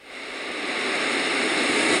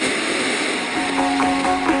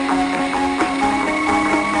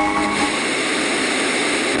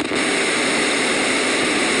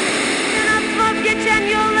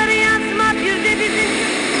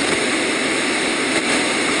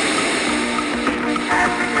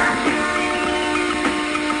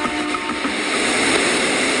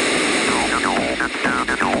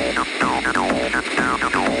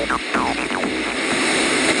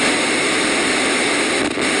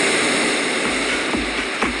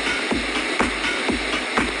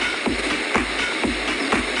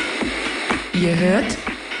Ihr hört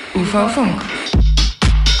UV-Funk.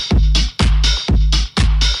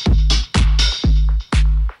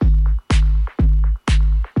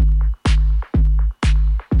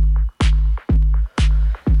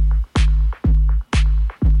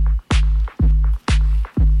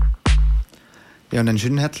 Ja, und einen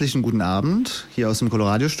schönen herzlichen guten Abend hier aus dem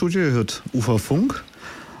Coloradio-Studio. Ihr hört UV-Funk.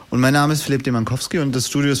 Und mein Name ist Philipp Demankowski und das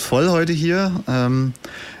Studio ist voll heute hier.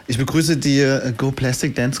 Ich begrüße die Go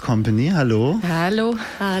Plastic Dance Company. Hallo. Hallo.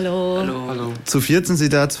 Hallo. Hallo. Hallo. Zu viert sind sie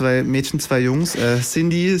da, 2 Mädchen, 2 Jungs.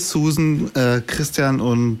 Cindy, Susan, Christian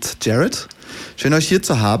und Jared. Schön, euch hier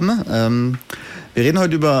zu haben. Wir reden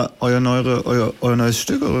heute über euer neues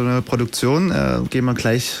Stück, eure neue Produktion. Gehen wir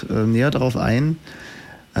gleich näher darauf ein.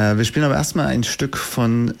 Wir spielen aber erstmal ein Stück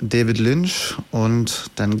von David Lynch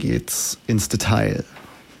und dann geht's ins Detail.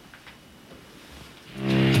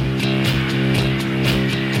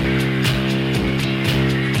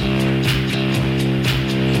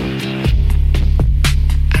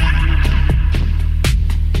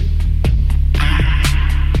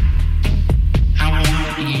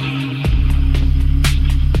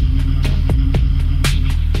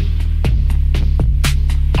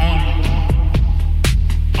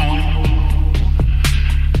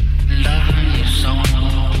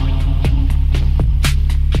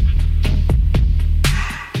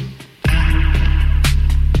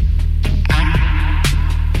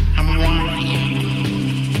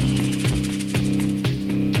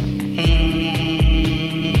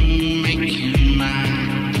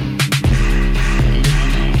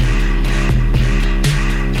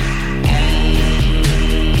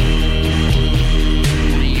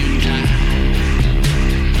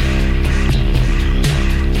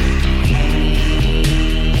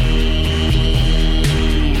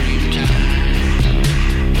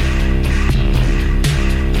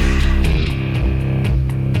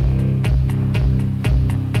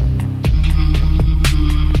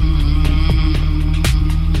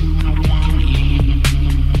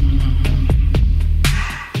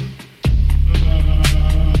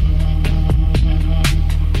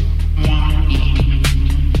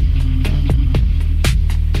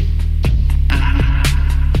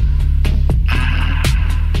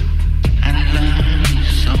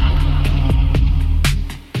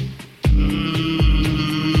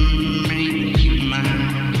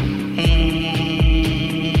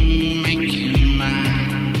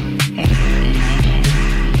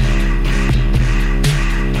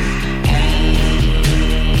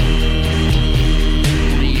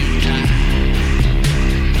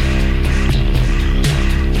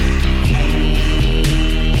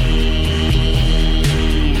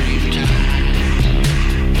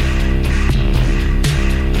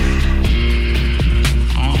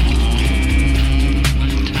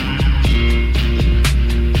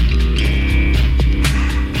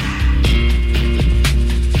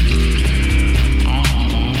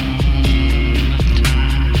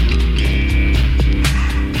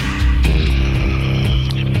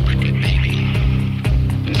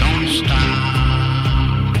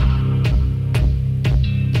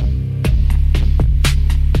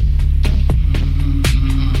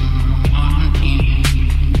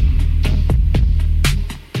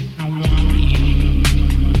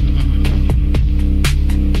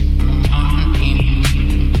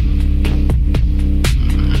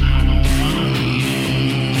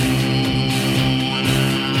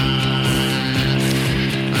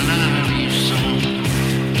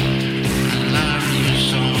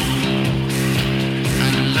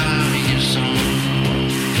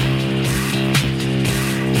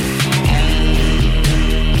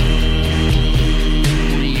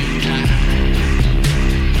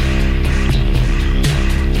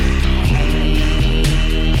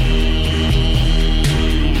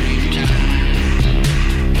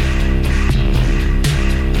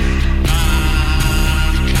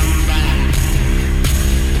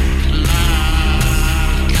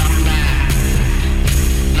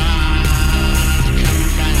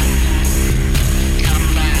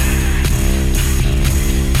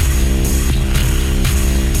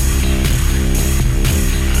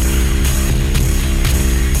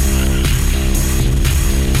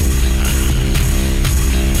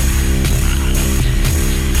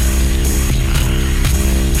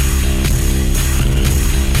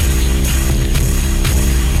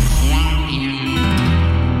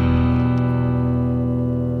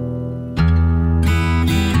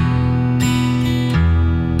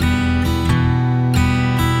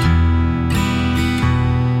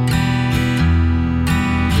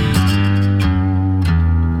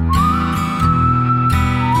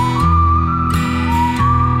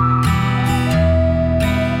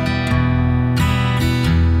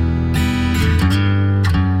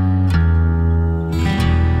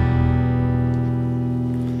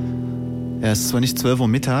 Ja, es ist zwar nicht 12 Uhr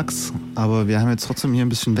mittags, aber wir haben jetzt trotzdem hier ein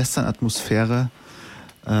bisschen Western-Atmosphäre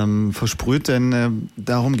versprüht, denn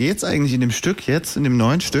darum geht's eigentlich in dem Stück jetzt, in dem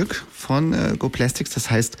neuen Stück von Go Plastics, das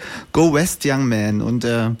heißt Go West Young Man und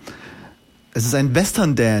es ist ein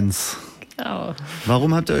Western-Dance. Oh.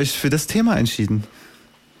 Warum habt ihr euch für das Thema entschieden?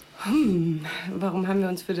 Warum haben wir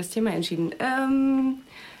uns für das Thema entschieden?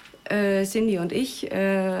 Cindy und ich,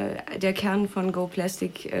 der Kern von Go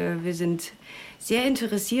Plastic, wir sind sehr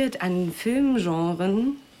interessiert an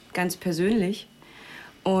Filmgenren, ganz persönlich.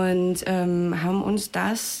 Und haben uns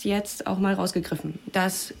das jetzt auch mal rausgegriffen.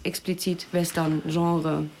 Das explizit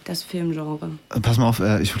Western-Genre, das Filmgenre. Pass mal auf,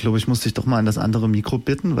 ich glaube, ich muss dich doch mal an das andere Mikro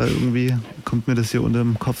bitten, weil irgendwie kommt mir das hier unter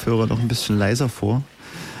dem Kopfhörer noch ein bisschen leiser vor.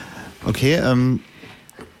 Okay,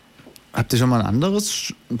 habt ihr schon mal ein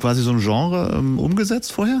anderes, quasi so ein Genre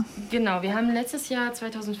umgesetzt vorher? Genau, wir haben letztes Jahr,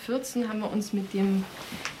 2014, haben wir uns mit dem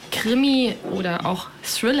Krimi- oder auch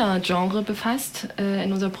Thriller-Genre befasst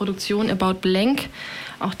in unserer Produktion About Blank.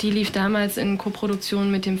 Auch die lief damals in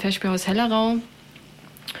Koproduktion mit dem Festspielhaus Hellerau.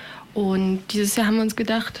 Und dieses Jahr haben wir uns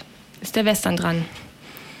gedacht, ist der Western dran.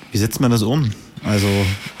 Wie setzt man das um? Also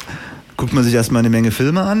guckt man sich erstmal eine Menge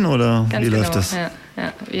Filme an oder Ganz wie genau, läuft das? Ja.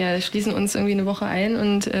 Wir schließen uns irgendwie eine Woche ein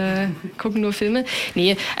und gucken nur Filme.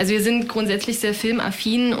 Nee, also wir sind grundsätzlich sehr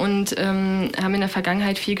filmaffin und haben in der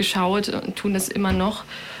Vergangenheit viel geschaut und tun das immer noch.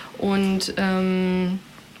 Und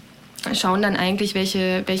schauen dann eigentlich,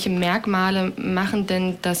 welche Merkmale machen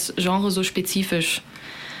denn das Genre so spezifisch.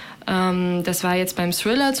 Das war jetzt beim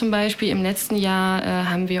Thriller zum Beispiel. Im letzten Jahr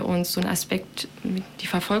haben wir uns so einen Aspekt, die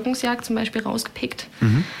Verfolgungsjagd zum Beispiel, rausgepickt.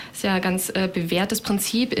 Ist ja ein ganz bewährtes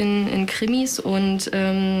Prinzip in Krimis und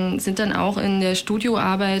sind dann auch in der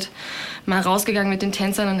Studioarbeit mal rausgegangen mit den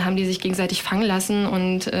Tänzern und haben die sich gegenseitig fangen lassen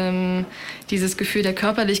und dieses Gefühl der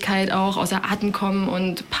Körperlichkeit auch, außer Atem kommen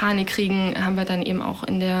und Panik kriegen, haben wir dann eben auch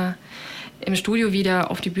im Studio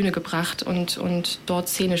wieder auf die Bühne gebracht und dort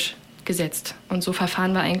szenisch gesetzt. Und so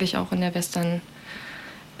verfahren wir eigentlich auch in der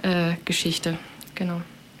Western-Geschichte. Genau.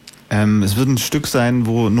 Es wird ein Stück sein,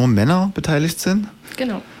 wo nur Männer beteiligt sind.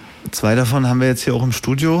 Genau. 2 davon haben wir jetzt hier auch im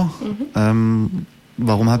Studio.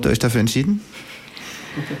 Warum habt ihr euch dafür entschieden?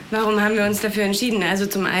 Warum haben wir uns dafür entschieden? Also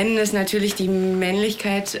zum einen ist natürlich die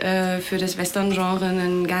Männlichkeit für das Western-Genre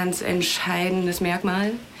ein ganz entscheidendes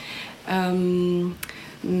Merkmal.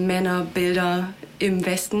 Männerbilder im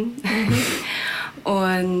Westen.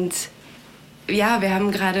 Und ja, wir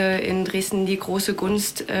haben gerade in Dresden die große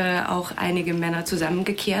Gunst, auch einige Männer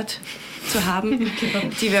zusammengekehrt zu haben,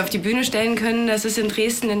 die wir auf die Bühne stellen können. Das ist in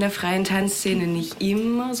Dresden in der freien Tanzszene nicht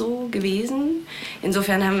immer so gewesen.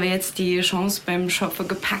 Insofern haben wir jetzt die Chance beim Schopfe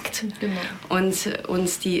gepackt und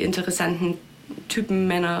uns die interessanten Typen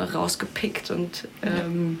Männer rausgepickt. Und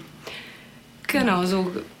genau,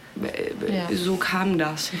 so kam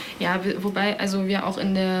das. Ja, wobei also wir auch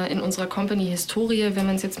in unserer Company-Historie, wenn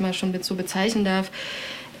man es jetzt mal schon so bezeichnen darf,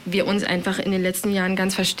 wir uns einfach in den letzten Jahren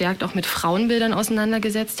ganz verstärkt auch mit Frauenbildern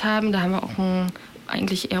auseinandergesetzt haben. Da haben wir auch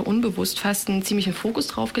eigentlich eher unbewusst fast einen ziemlichen Fokus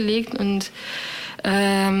drauf gelegt. Und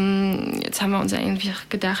jetzt haben wir uns eigentlich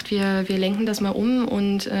gedacht, wir lenken das mal um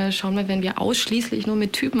und schauen mal, wenn wir ausschließlich nur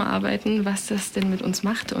mit Typen arbeiten, was das denn mit uns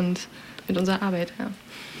macht und mit unserer Arbeit. Ja.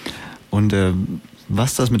 Und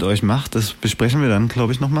was das mit euch macht, das besprechen wir dann,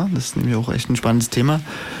 glaube ich, nochmal. Das ist nämlich auch echt ein spannendes Thema.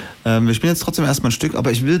 Wir spielen jetzt trotzdem erstmal ein Stück,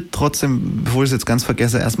 aber ich will trotzdem, bevor ich es jetzt ganz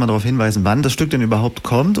vergesse, erstmal darauf hinweisen, wann das Stück denn überhaupt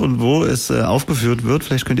kommt und wo es aufgeführt wird.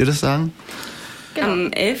 Vielleicht könnt ihr das sagen? Genau.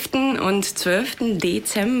 Am 11. und 12.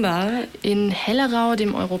 Dezember in Hellerau,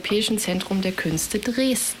 dem Europäischen Zentrum der Künste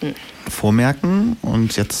Dresden. Vormerken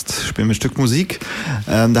und jetzt spielen wir ein Stück Musik.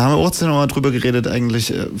 Da haben wir auch noch mal drüber geredet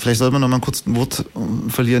eigentlich. Vielleicht sollten wir noch mal kurz ein Wort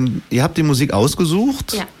verlieren. Ihr habt die Musik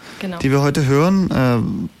ausgesucht, ja, genau, die wir heute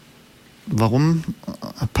hören. Warum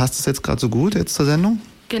passt es jetzt gerade so gut jetzt zur Sendung?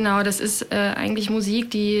 Genau, das ist eigentlich Musik,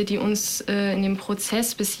 die uns in dem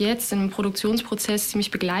Prozess bis jetzt, im Produktionsprozess ziemlich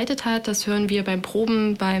begleitet hat. Das hören wir beim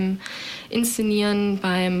Proben, beim Inszenieren,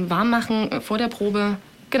 beim Warmmachen vor der Probe.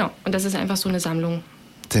 Genau, und das ist einfach so eine Sammlung.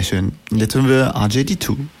 Sehr schön. Und jetzt hören wir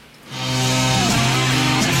RJD2.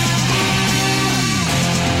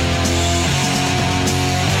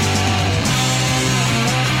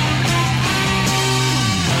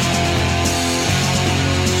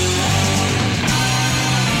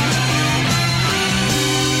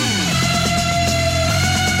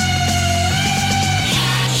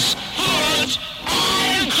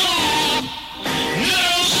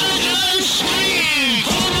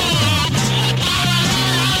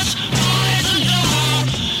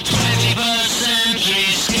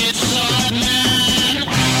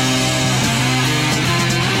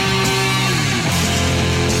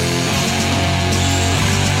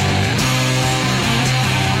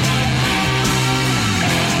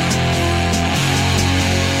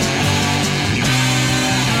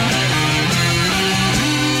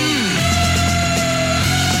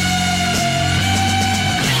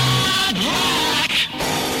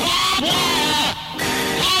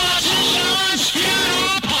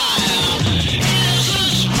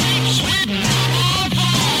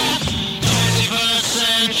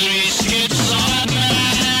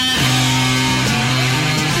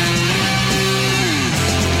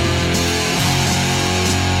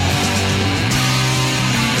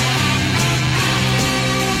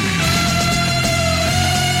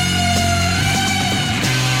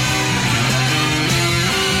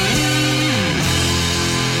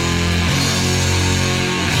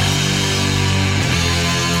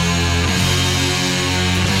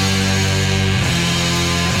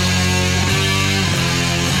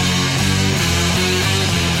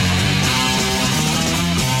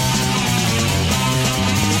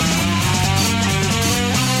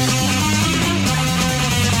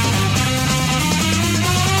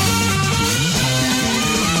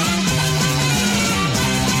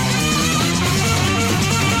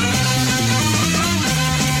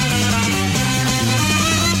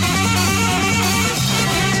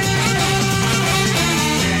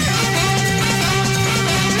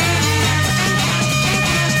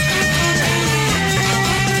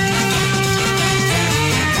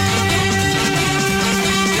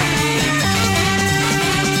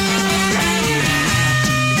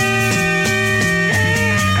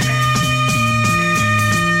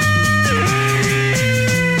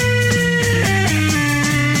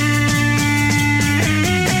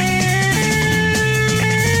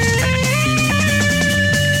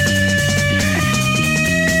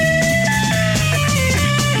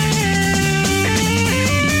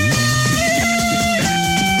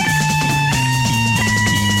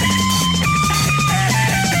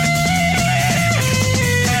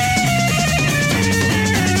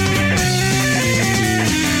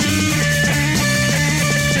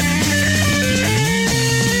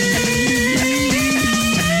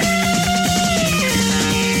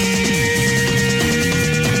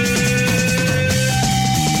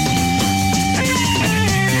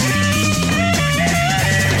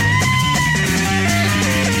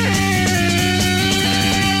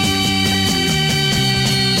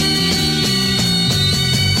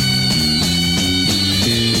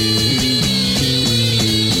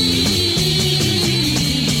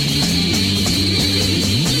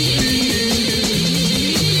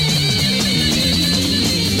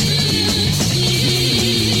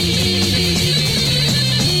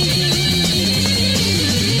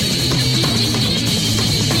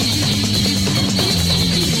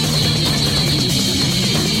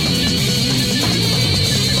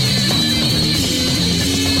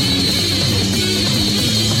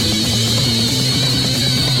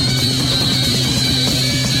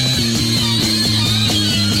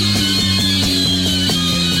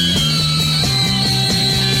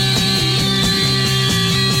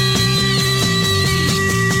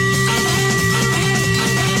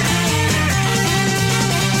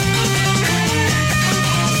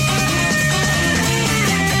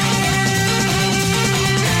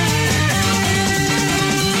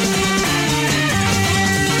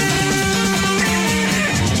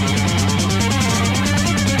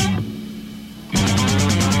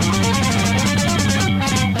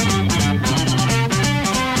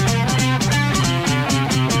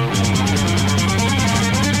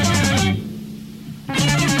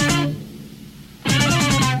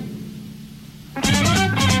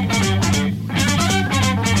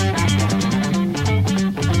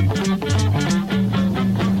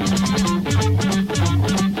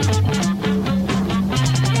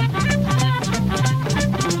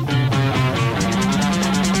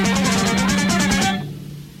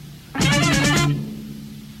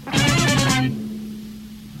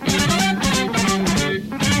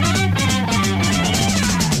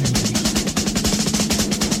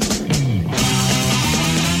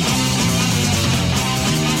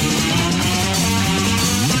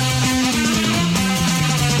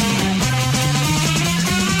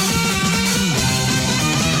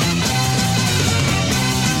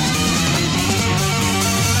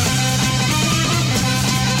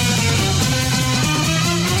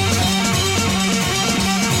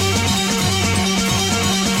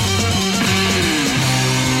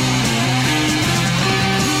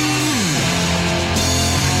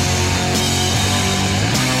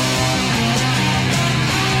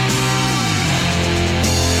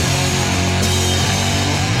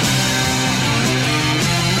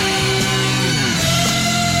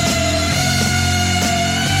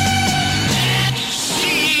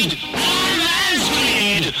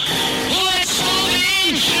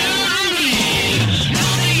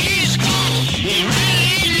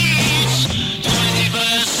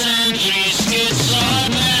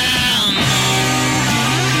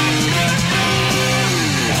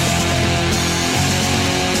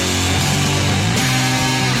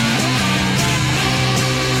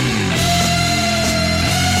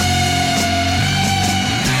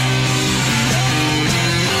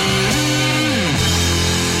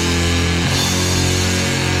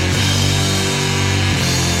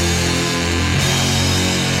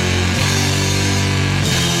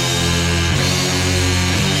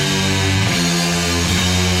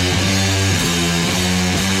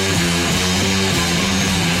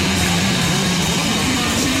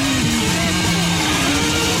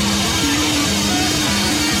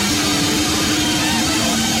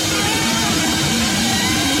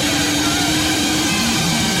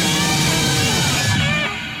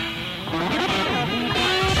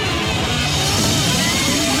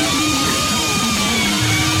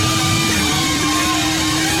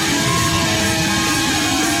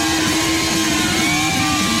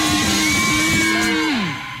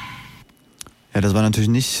 Ja, das war natürlich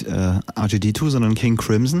nicht RGD2, sondern King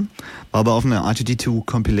Crimson. War aber auf einer RGD2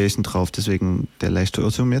 Compilation drauf, deswegen der leichte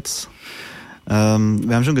Irrtum jetzt. Wir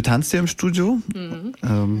haben schon getanzt hier im Studio.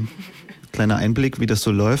 Kleiner Einblick, wie das so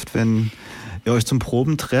läuft, wenn ihr euch zum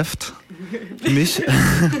Proben trefft. Mich.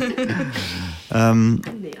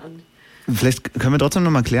 Vielleicht können wir trotzdem noch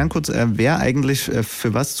mal klären kurz, wer eigentlich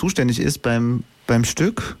für was zuständig ist beim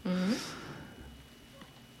Stück.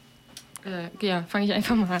 Ja, fange ich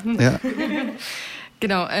einfach mal an. Ja.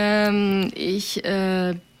 Genau, ich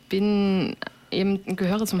gehöre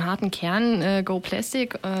zum harten Kern Go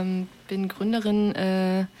Plastic, bin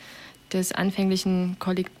Gründerin des anfänglichen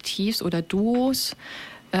Kollektivs oder Duos.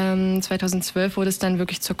 2012 wurde es dann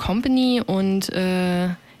wirklich zur Company und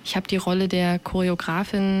ich habe die Rolle der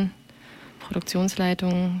Choreografin,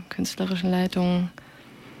 Produktionsleitung, künstlerischen Leitung.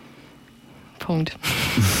 Punkt.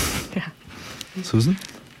 Ja. Susan?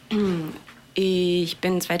 Ich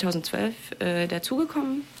bin 2012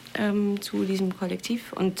 dazugekommen zu diesem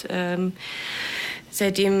Kollektiv und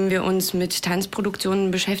seitdem wir uns mit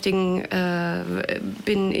Tanzproduktionen beschäftigen,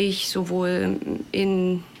 bin ich sowohl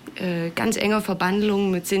in ganz enger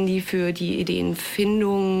Verbandlung mit Cindy für die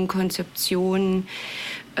Ideenfindung, Konzeption,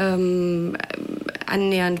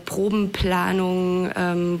 annähernd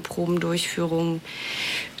Probenplanung, Probendurchführung,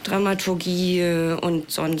 Dramaturgie und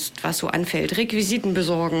sonst, was so anfällt. Requisiten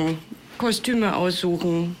besorgen, Kostüme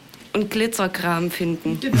aussuchen und Glitzerkram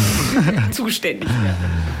finden. Zuständig.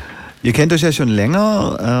 Ihr kennt euch ja schon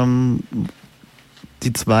länger.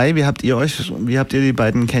 Die zwei, wie habt ihr die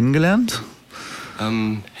beiden kennengelernt?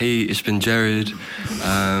 Hey, ich bin Jared.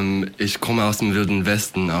 Ich komme aus dem Wilden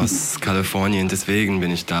Westen, aus Kalifornien, deswegen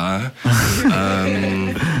bin ich da.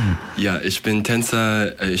 Ja, ich bin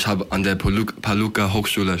Tänzer. Ich habe an der Palooka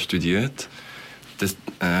Hochschule studiert.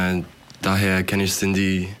 Daher kenne ich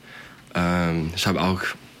Cindy. Ich habe auch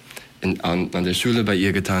an der Schule bei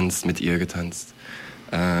ihr getanzt, mit ihr getanzt.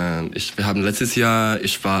 Wir haben letztes Jahr,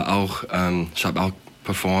 ich habe auch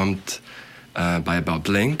performt bei Bob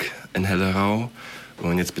Blank in Hellerau.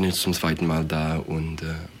 Und jetzt bin ich zum zweiten Mal da und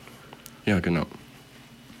ja, genau.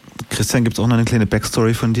 Christian, gibt es auch noch eine kleine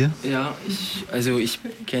Backstory von dir? Ja, ich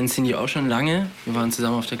kenne Cindy auch schon lange. Wir waren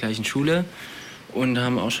zusammen auf der gleichen Schule und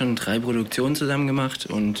haben auch schon 3 Produktionen zusammen gemacht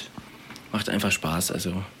und macht einfach Spaß.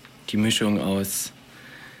 Also die Mischung aus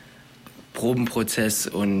Probenprozess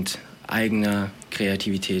und eigener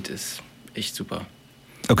Kreativität ist echt super.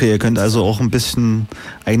 Okay, ihr könnt also auch ein bisschen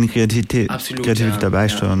eigene Kreativität dabei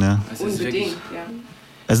steuern, ja. Also Unbedingt, ja.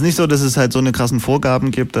 Also nicht so, dass es halt so eine krassen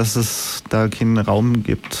Vorgaben gibt, dass es da keinen Raum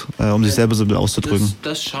gibt, um sich selber so auszudrücken.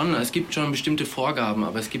 Das schon. Es gibt schon bestimmte Vorgaben,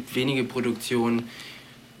 aber es gibt wenige Produktionen,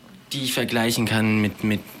 die ich vergleichen kann mit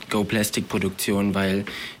Go Plastic Produktionen, weil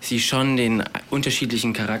sie schon den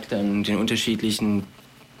unterschiedlichen Charakteren und den unterschiedlichen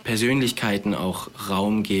Persönlichkeiten auch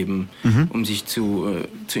Raum geben, um sich zu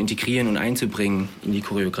integrieren und einzubringen in die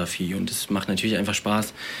Choreografie. Und das macht natürlich einfach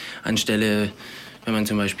Spaß, anstelle, wenn man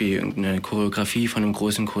zum Beispiel irgendeine Choreografie von einem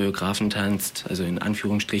großen Choreografen tanzt, also in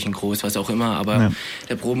Anführungsstrichen groß, was auch immer, aber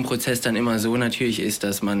der Probenprozess dann immer so natürlich ist,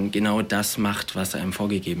 dass man genau das macht, was einem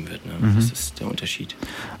vorgegeben wird. Ne? Das ist der Unterschied.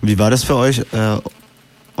 Wie war das für euch,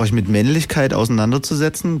 euch mit Männlichkeit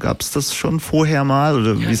auseinanderzusetzen? Gab es das schon vorher mal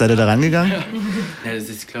oder wie seid ihr da rangegangen? Ja, das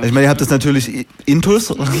ist, ich meine, ihr habt das natürlich intus.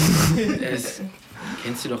 Das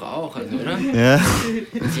kennst du doch auch, also, oder? Ja.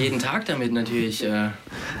 Und jeden Tag damit natürlich.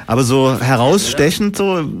 Aber so herausstechend,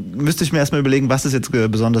 so müsste ich mir erstmal überlegen, was ist jetzt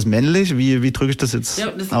besonders männlich? Wie drücke ich das jetzt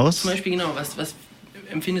aus? Zum Beispiel genau, was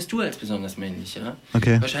empfindest du als besonders männlich? Ja?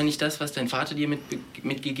 Okay. Wahrscheinlich das, was dein Vater dir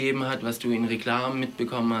mitgegeben hat, was du in Reklamen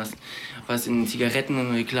mitbekommen hast, was in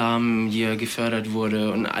Zigarettenreklamen hier gefördert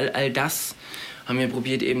wurde. Und all das haben wir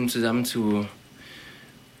probiert eben zusammen zu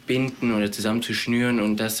binden oder zusammen zu schnüren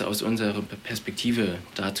und das aus unserer Perspektive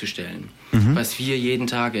darzustellen. Was wir jeden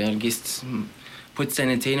Tag, du putzt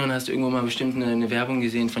deine Zähne und hast irgendwo mal bestimmt eine Werbung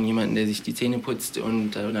gesehen von jemandem, der sich die Zähne putzt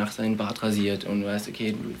und danach seinen Bart rasiert und weißt,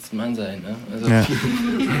 okay, du willst ein Mann sein. Ne? Also, das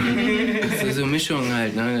ist so Mischung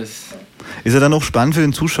halt. Ne? Das ist ja dann auch spannend für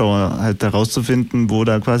den Zuschauer, halt herauszufinden, wo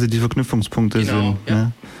da quasi die Verknüpfungspunkte sind.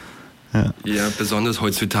 Ja. Ne? Ja, besonders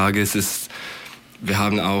heutzutage wir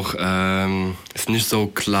haben auch, es muss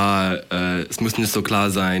nicht so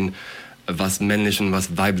klar sein, was männlich und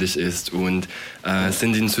was weiblich ist. Und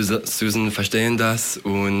Cindy und Susan verstehen das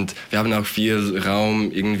und wir haben auch viel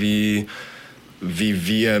Raum irgendwie, wie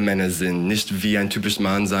wir Männer sind. Nicht wie ein typischer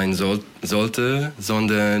Mann sein sollte,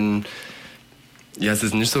 sondern ja, es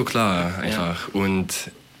ist nicht so klar einfach. Ja.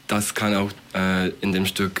 Und das kann auch in dem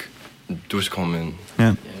Stück durchkommen.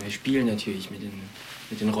 Ja. Wir spielen natürlich mit den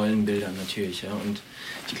den Rollenbildern natürlich. Ja. Und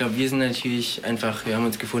ich glaube, wir haben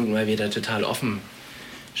uns gefunden, weil wir da total offen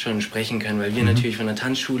schon sprechen können, weil wir natürlich von der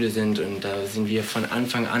Tanzschule sind und da sind wir von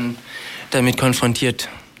Anfang an damit konfrontiert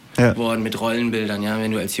worden mit Rollenbildern. Ja,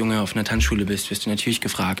 wenn du als Junge auf einer Tanzschule bist, wirst du natürlich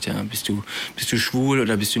gefragt, ja, bist du schwul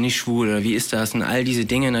oder bist du nicht schwul oder wie ist das? Und all diese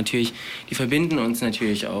Dinge natürlich, die verbinden uns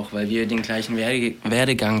natürlich auch, weil wir den gleichen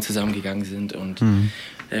Werdegang zusammengegangen sind und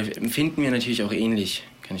empfinden wir natürlich auch ähnlich.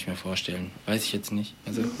 Kann ich mir vorstellen. Weiß ich jetzt nicht.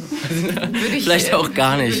 Also vielleicht auch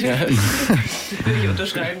gar nicht. Ja. Würde ich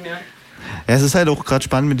unterschreiben, ja. Ja, es ist halt auch gerade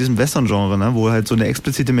spannend mit diesem Western-Genre, ne, wo halt so eine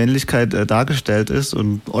explizite Männlichkeit dargestellt ist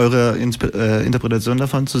und eure Interpretation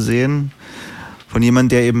davon zu sehen, von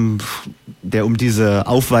jemandem, der um diese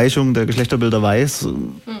Aufweichung der Geschlechterbilder weiß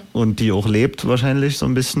und die auch lebt wahrscheinlich so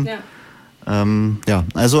ein bisschen. Ja,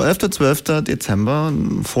 also 11. 12. Dezember,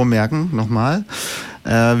 vormerken nochmal.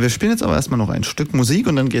 Wir spielen jetzt aber erstmal noch ein Stück Musik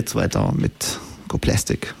und dann geht's weiter mit Go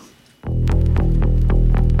Plastic.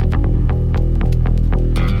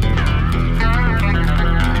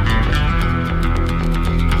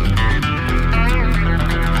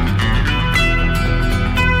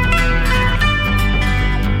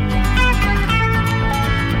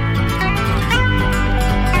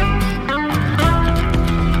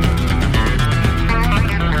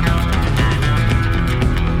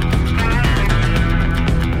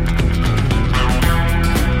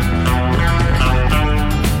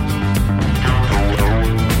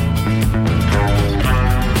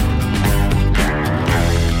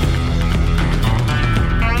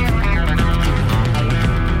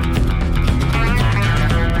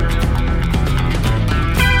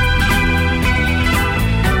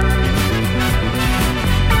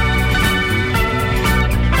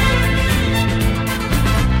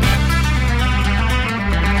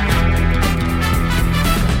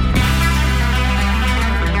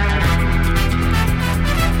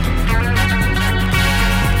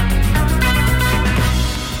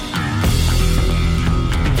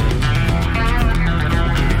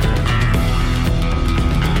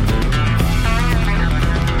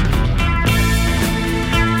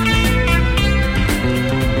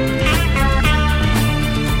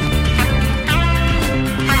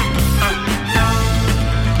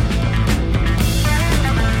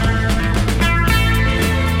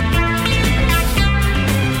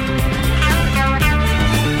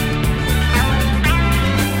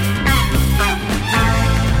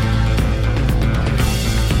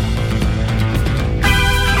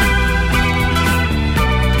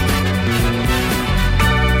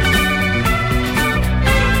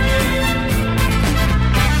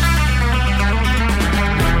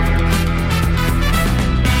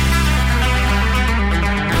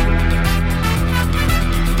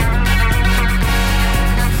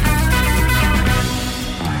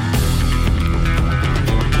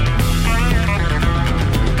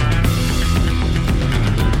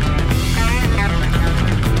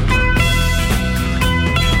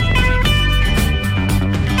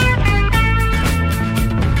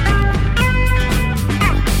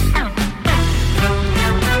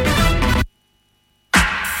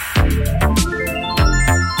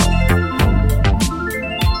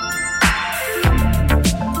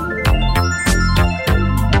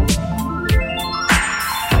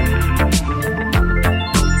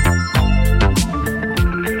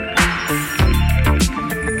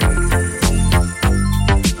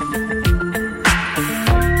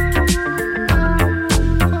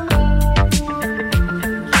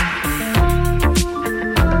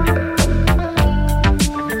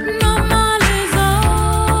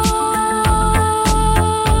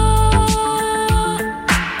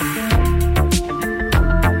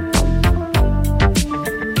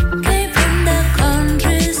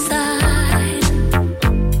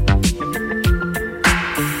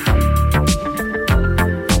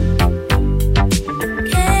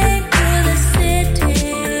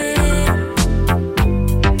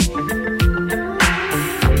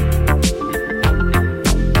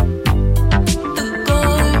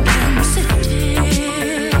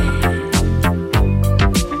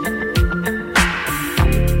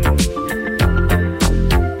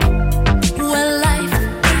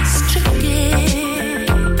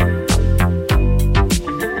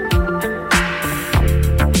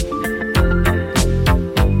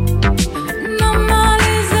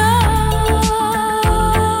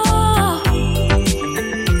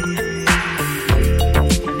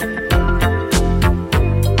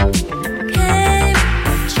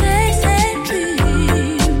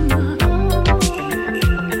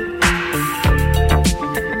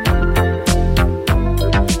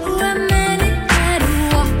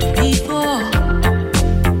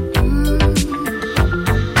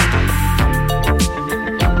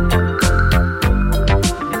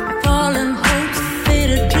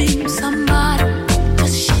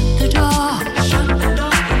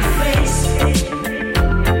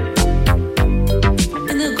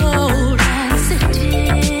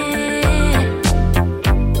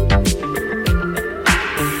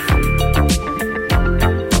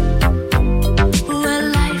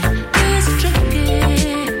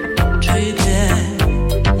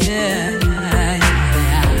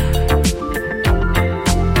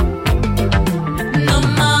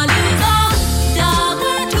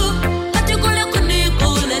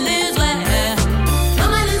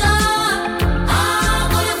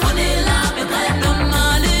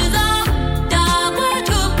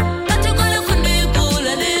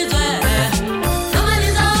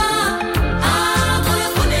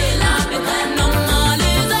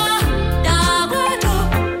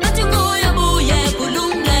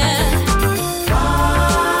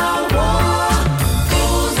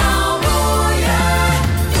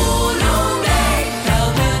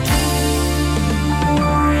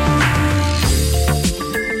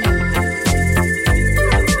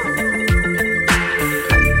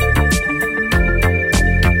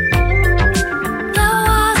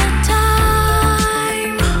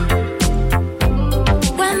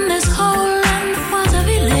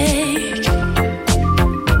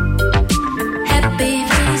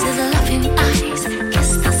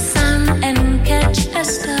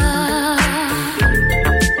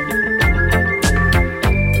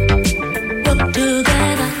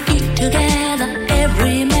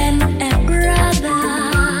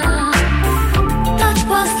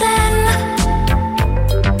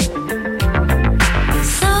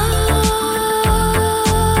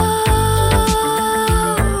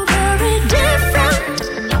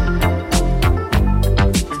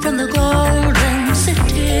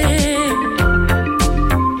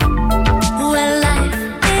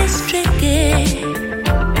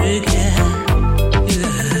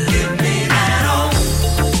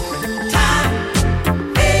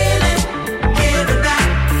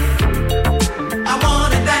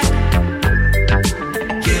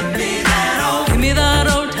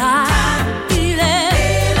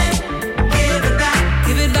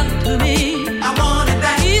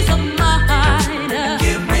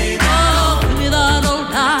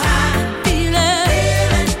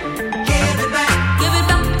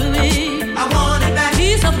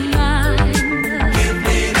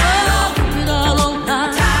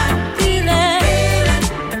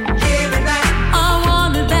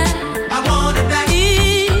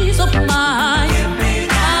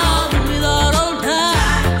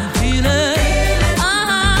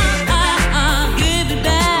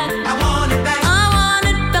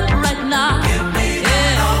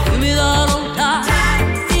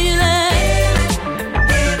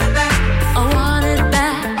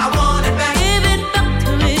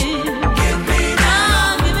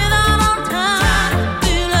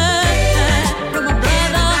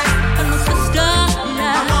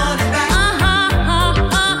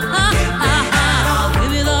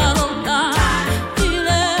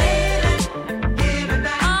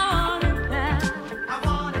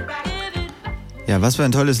 Ja, was für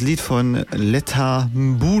ein tolles Lied von Letta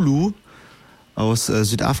Mbulu aus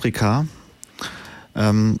Südafrika.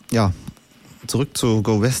 Ja, zurück zu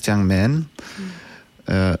Go West Young Man.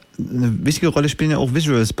 Eine wichtige Rolle spielen ja auch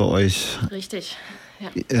Visuals bei euch. Richtig, ja.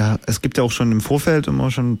 Ja, es gibt ja auch schon im Vorfeld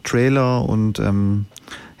immer schon Trailer und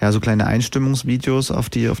ja, so kleine Einstimmungsvideos auf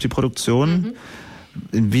die Produktion.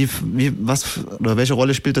 Welche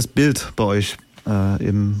Rolle spielt das Bild bei euch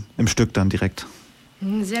im Stück dann direkt?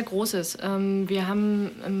 Ein sehr großes. Wir haben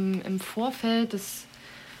im Vorfeld, das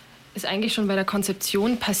ist eigentlich schon bei der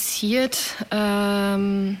Konzeption passiert,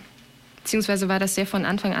 beziehungsweise war das sehr von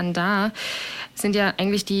Anfang an da, sind ja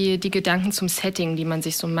eigentlich die Gedanken zum Setting, die man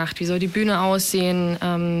sich so macht. Wie soll die Bühne aussehen?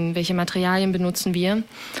 Welche Materialien benutzen wir?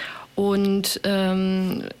 Und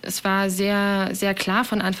es war sehr, sehr klar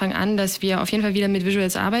von Anfang an, dass wir auf jeden Fall wieder mit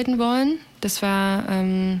Visuals arbeiten wollen. Das war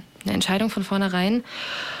eine Entscheidung von vornherein.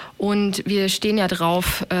 Und wir stehen ja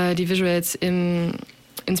drauf, die Visuals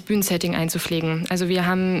ins Bühnensetting einzupflegen. Also wir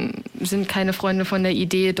sind keine Freunde von der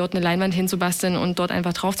Idee, dort eine Leinwand hinzubasteln und dort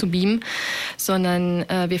einfach drauf zu beamen, sondern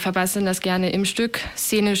wir verbasteln das gerne im Stück,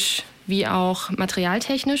 szenisch wie auch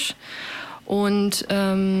materialtechnisch. Und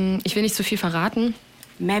ich will nicht zu viel verraten.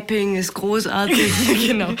 Mapping ist großartig.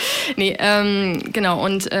 Genau. Nee, genau.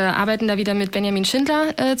 Und arbeiten da wieder mit Benjamin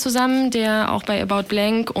Schindler zusammen, der auch bei About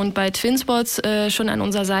Blank und bei Twinspots schon an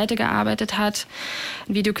unserer Seite gearbeitet hat.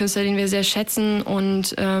 Ein Videokünstler, den wir sehr schätzen.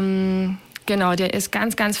 Und genau, der ist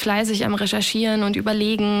ganz, ganz fleißig am Recherchieren und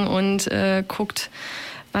Überlegen und guckt,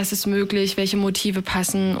 was ist möglich, welche Motive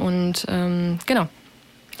passen und genau.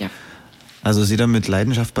 Ja. Also Sie da mit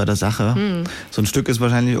Leidenschaft bei der Sache. So ein Stück ist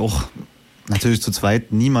wahrscheinlich auch natürlich zu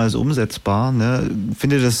zweit niemals umsetzbar. Ne?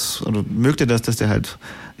 Mögt ihr das, dass der halt,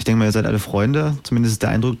 ich denke mal, ihr seid alle Freunde, zumindest ist der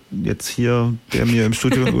Eindruck jetzt hier, der mir im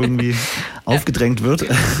Studio irgendwie aufgedrängt wird.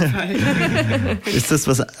 Ist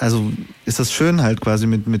das schön halt quasi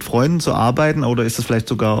mit Freunden zu arbeiten oder ist das vielleicht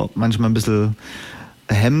sogar manchmal ein bisschen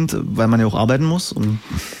hemmend, weil man ja auch arbeiten muss?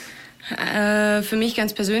 Für mich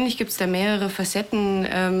ganz persönlich gibt es da mehrere Facetten.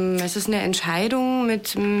 Es ist eine Entscheidung,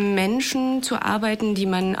 mit Menschen zu arbeiten, die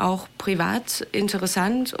man auch privat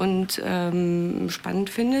interessant und spannend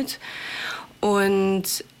findet. Und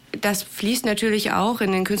das fließt natürlich auch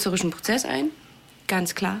in den künstlerischen Prozess ein,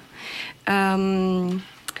 ganz klar.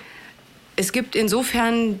 Es gibt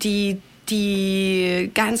insofern die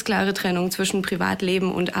ganz klare Trennung zwischen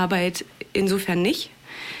Privatleben und Arbeit insofern nicht.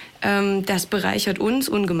 Das bereichert uns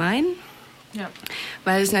ungemein, ja,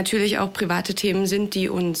 weil es natürlich auch private Themen sind, die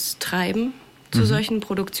uns treiben zu solchen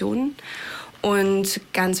Produktionen. Und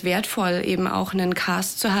ganz wertvoll eben auch einen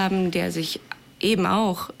Cast zu haben, der sich eben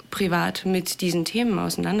auch privat mit diesen Themen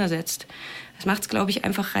auseinandersetzt. Das macht es, glaube ich,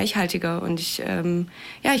 einfach reichhaltiger. Und ich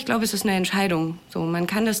glaube, es ist eine Entscheidung. So, man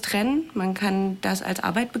kann das trennen, man kann das als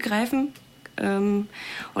Arbeit begreifen.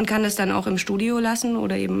 Und kann das dann auch im Studio lassen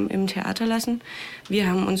oder eben im Theater lassen. Wir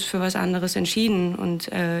haben uns für was anderes entschieden und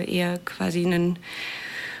eher quasi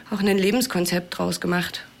auch ein Lebenskonzept draus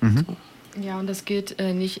gemacht. So. Ja, und das gilt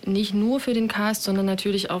nicht nur für den Cast, sondern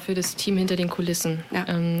natürlich auch für das Team hinter den Kulissen. Ja.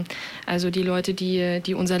 Also die Leute,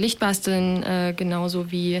 die unser Licht basteln, genauso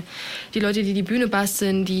wie die Leute, die Bühne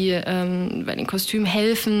basteln, die bei den Kostümen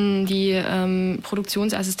helfen, die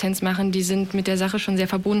Produktionsassistenz machen, die sind mit der Sache schon sehr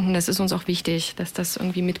verbunden. Das ist uns auch wichtig, dass das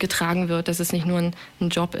irgendwie mitgetragen wird, dass es nicht nur ein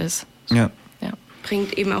Job ist. So. Ja.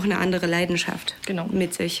 Bringt eben auch eine andere Leidenschaft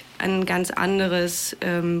mit sich. Ein ganz anderes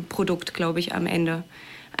Produkt, glaube ich, am Ende.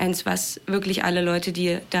 Eins, was wirklich alle Leute,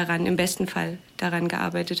 die im besten Fall daran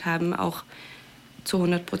gearbeitet haben, auch zu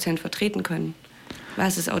 100% vertreten können.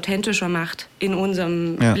 Was es authentischer macht in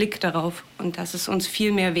unserem Blick darauf. Und das ist uns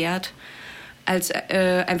viel mehr wert, als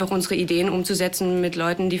einfach unsere Ideen umzusetzen mit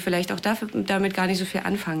Leuten, die vielleicht auch damit gar nicht so viel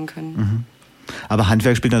anfangen können. Aber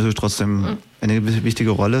Handwerk spielt natürlich trotzdem eine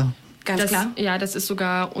wichtige Rolle. Ganz klar. Ja, das ist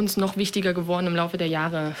sogar uns noch wichtiger geworden im Laufe der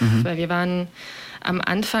Jahre. Weil wir waren am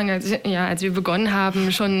Anfang, als wir begonnen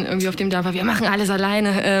haben, schon irgendwie auf dem Dampfer, wir machen alles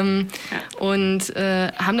alleine und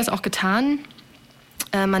haben das auch getan.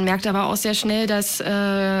 Man merkt aber auch sehr schnell, dass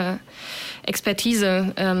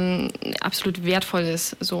Expertise absolut wertvoll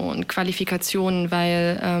ist, so, und Qualifikationen,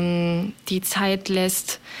 weil die Zeit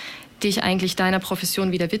lässt, dich eigentlich deiner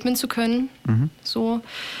Profession wieder widmen zu können. So.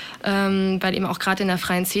 Weil eben auch gerade in der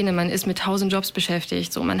freien Szene, man ist mit 1000 Jobs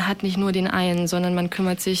beschäftigt. So, man hat nicht nur den einen, sondern man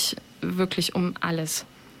kümmert sich wirklich um alles.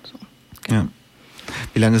 So, genau. Ja.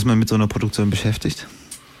 Wie lange ist man mit so einer Produktion beschäftigt?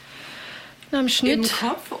 Im Schnitt. Im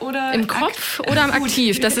Kopf oder im Kopf oder am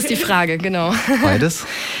Aktiv? Das ist die Frage, genau. Beides?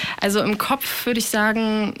 Also im Kopf würde ich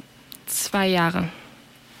sagen 2 Jahre.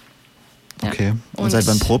 Okay. Ja. Und seit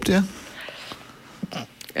wann probt ihr?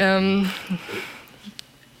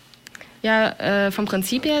 Ja, vom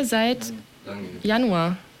Prinzip her seit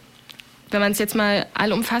Januar. Wenn man es jetzt mal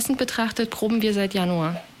allumfassend betrachtet, proben wir seit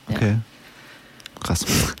Januar. Ja. Okay. Krass.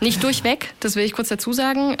 Nicht durchweg, das will ich kurz dazu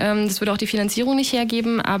sagen. Das würde auch die Finanzierung nicht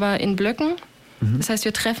hergeben, aber in Blöcken. Das heißt,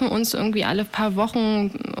 wir treffen uns irgendwie alle paar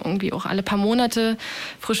Wochen, irgendwie auch alle paar Monate,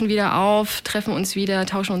 frischen wieder auf, treffen uns wieder,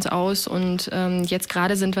 tauschen uns aus. Und jetzt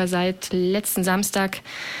gerade sind wir seit letzten Samstag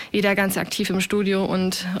wieder ganz aktiv im Studio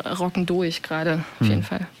und rocken durch gerade, auf jeden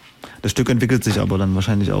Fall. Das Stück entwickelt sich aber dann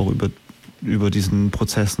wahrscheinlich auch über diesen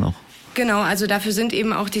Prozess noch. Genau, also dafür sind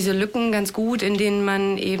eben auch diese Lücken ganz gut, in denen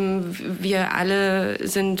man eben, wir alle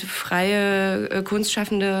sind freie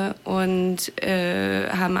Kunstschaffende und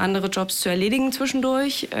haben andere Jobs zu erledigen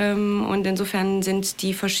zwischendurch. Und insofern sind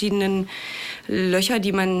die verschiedenen Löcher,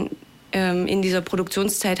 die man in dieser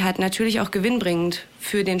Produktionszeit hat, natürlich auch gewinnbringend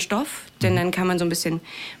für den Stoff. Denn dann kann man so ein bisschen,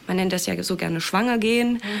 man nennt das ja so gerne schwanger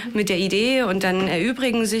gehen mit der Idee und dann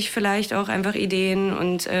erübrigen sich vielleicht auch einfach Ideen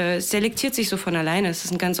und es selektiert sich so von alleine. Es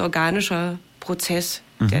ist ein ganz organischer Prozess,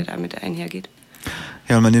 der damit einhergeht.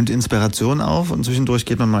 Ja, und man nimmt Inspiration auf und zwischendurch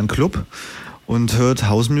geht man mal in einen Club und hört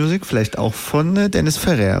House Music, vielleicht auch von Dennis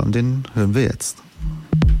Ferrer und den hören wir jetzt.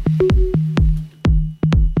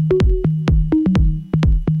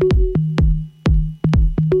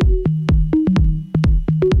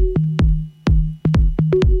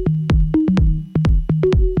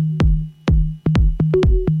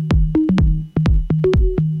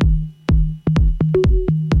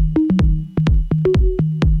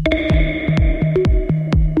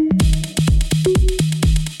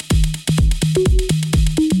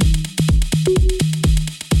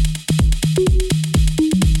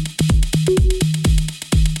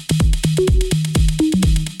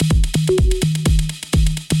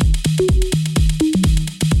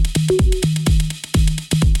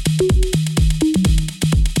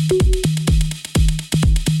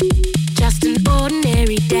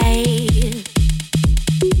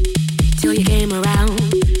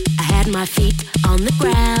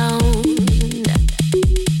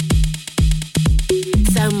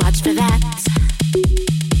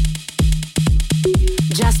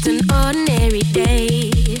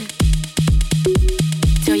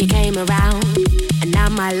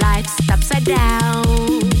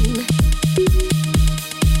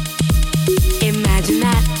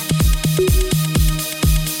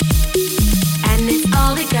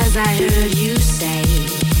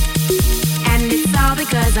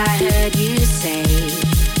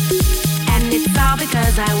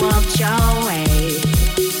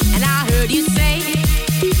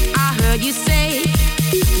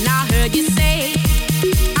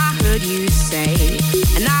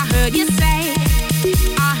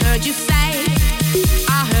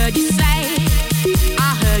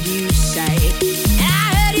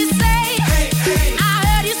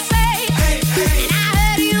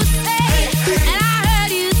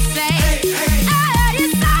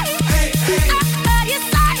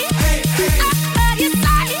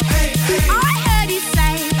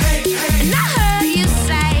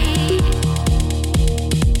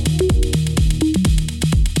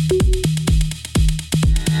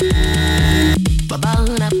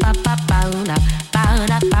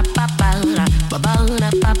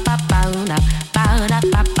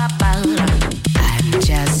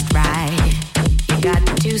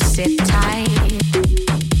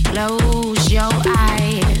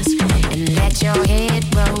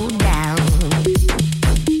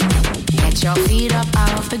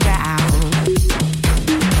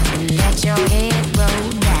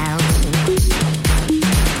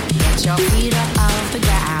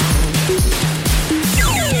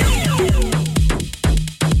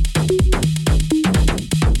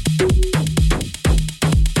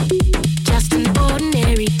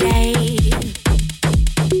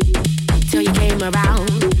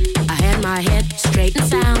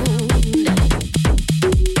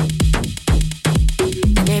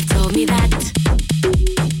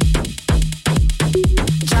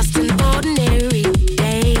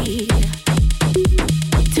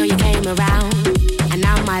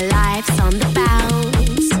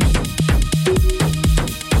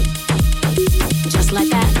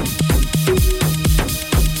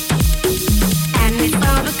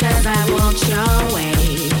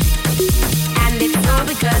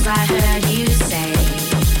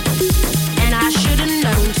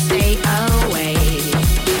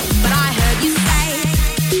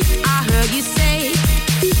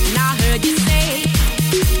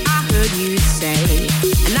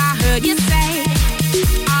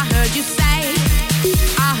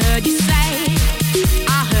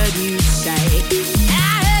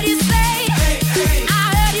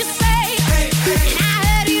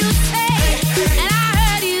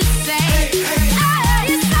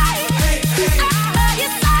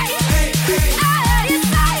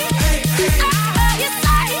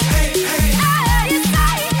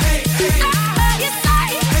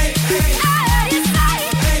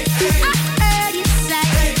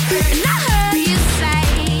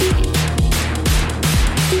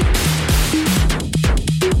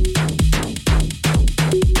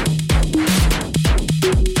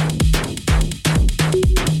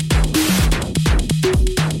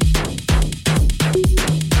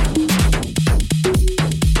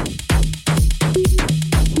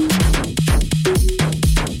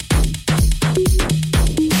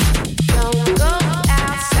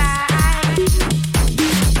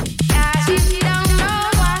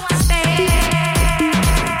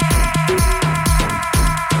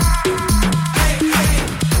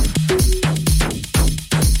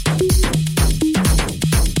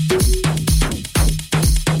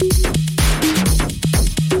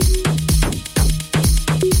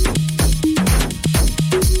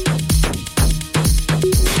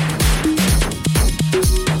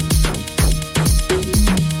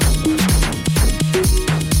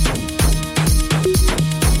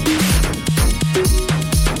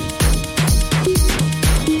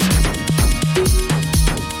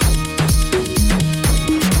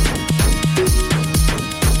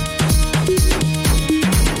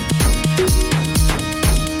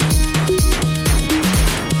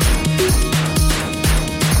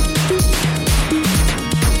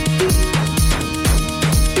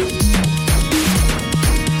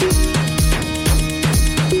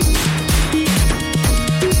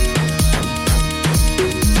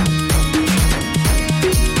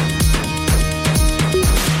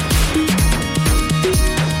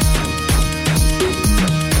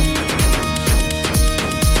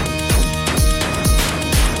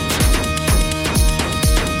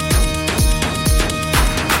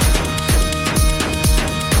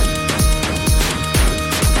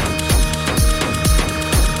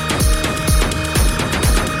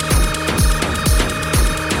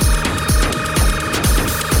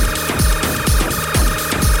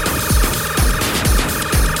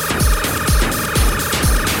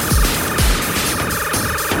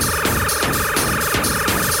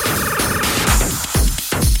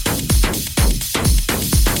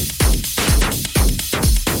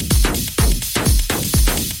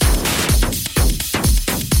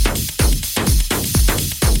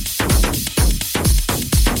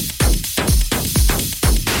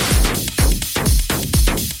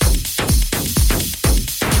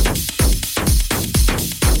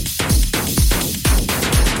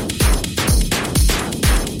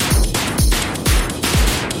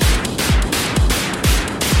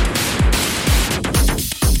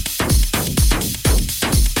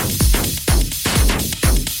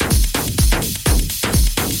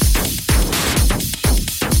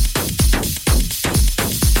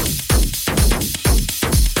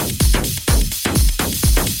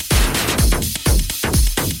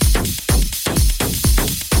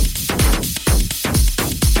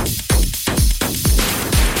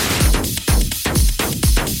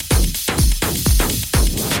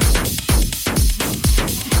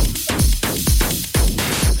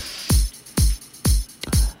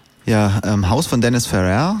 Ja, Haus von Dennis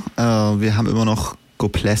Ferrer. Wir haben immer noch Go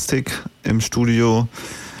Plastic im Studio.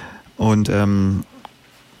 Und wenn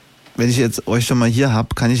ich jetzt euch schon mal hier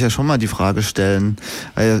habe, kann ich ja schon mal die Frage stellen.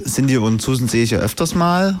 Weil Cindy und Susan sehe ich ja öfters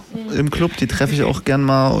mal im Club. Die treffe ich auch gern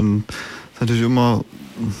mal. Und das ist natürlich immer,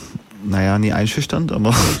 naja, nie einschüchternd,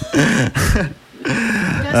 aber...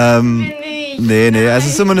 Nee, also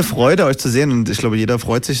es ist immer eine Freude, euch zu sehen. Und ich glaube, jeder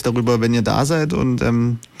freut sich darüber, wenn ihr da seid. Und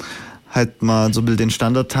halt mal so ein bisschen den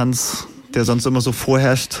Standardtanz, der sonst immer so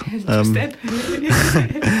vorherrscht,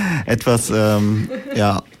 etwas,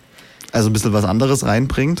 ja, also ein bisschen was anderes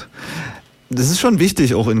reinbringt. Das ist schon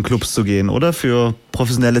wichtig, auch in Clubs zu gehen, oder? Für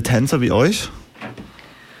professionelle Tänzer wie euch?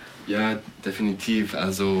 Ja, definitiv.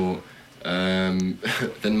 Also,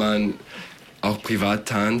 wenn man auch privat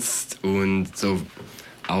tanzt und so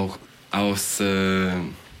auch aus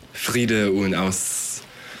Friede und aus,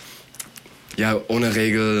 ja, ohne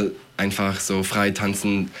Regel einfach so frei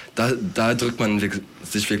tanzen, da drückt man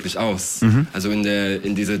sich wirklich aus. Also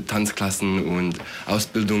in diese Tanzklassen und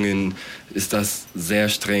Ausbildungen ist das sehr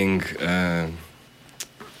streng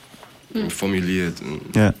formuliert.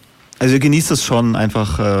 Ja, also ihr genießt es schon,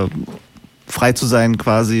 einfach frei zu sein,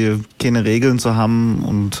 quasi keine Regeln zu haben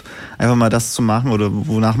und einfach mal das zu machen oder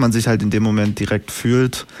wonach man sich halt in dem Moment direkt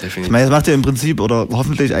fühlt. Definitiv. Ich meine, das macht ja im Prinzip oder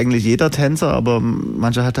hoffentlich eigentlich jeder Tänzer, aber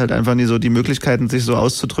mancher hat halt einfach nie so die Möglichkeiten, sich so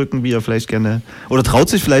auszudrücken, wie er vielleicht gerne, oder traut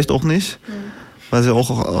sich vielleicht auch nicht, was ja auch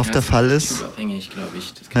oft der Fall ist. Abhängig, glaube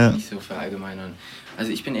ich. Das kann ich nicht so verallgemeinern.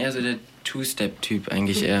 Also ich bin eher so der Two-Step-Typ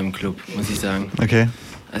eigentlich eher im Club, muss ich sagen. Okay.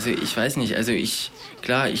 Also ich weiß nicht, ich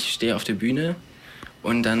stehe auf der Bühne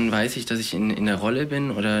und dann weiß ich, dass ich in der Rolle bin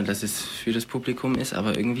oder dass es für das Publikum ist,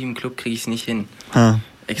 aber irgendwie im Club kriege ich es nicht hin,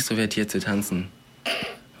 extrovertiert zu tanzen.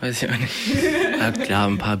 Weiß ich auch nicht. Ja, klar,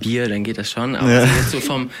 ein paar Bier, dann geht das schon, aber jetzt so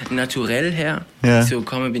vom Naturell her, wenn ich so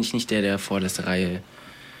komme, bin ich nicht der vor der Reihe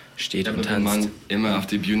steht und tanzt. Wenn man immer auf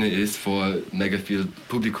der Bühne ist vor mega viel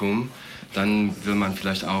Publikum, dann will man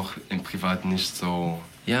vielleicht auch im Privat nicht so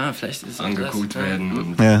vielleicht ist angeguckt werden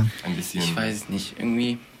und ein bisschen. Ich weiß es nicht,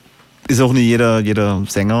 irgendwie. Ist auch nicht jeder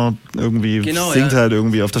Sänger irgendwie singt halt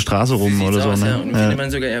irgendwie auf der Straße rum oder so. Aus, ne? Und findet man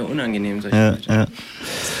sogar eher unangenehm. Solche ja. Also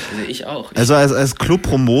ich auch. Also als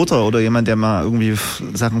Club-Promoter oder jemand, der mal irgendwie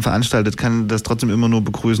Sachen veranstaltet, kann das trotzdem immer nur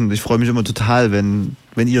begrüßen. Ich freue mich immer total, wenn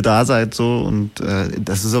ihr da seid so und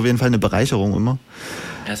das ist auf jeden Fall eine Bereicherung immer.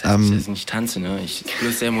 Das heißt nicht tanze, ne? Ich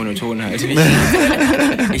bloß sehr monoton halt.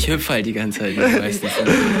 Ich hüpfe halt die ganze Zeit, weißt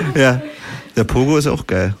du. Ja, der Pogo ist auch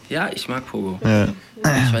geil. Ja, ich mag Pogo. Ja.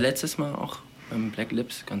 Ich war letztes Mal auch beim Black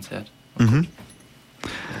Lips Konzert.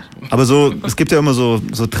 Aber so, es gibt ja immer so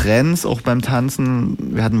Trends auch beim Tanzen.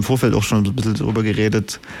 Wir hatten im Vorfeld auch schon ein bisschen darüber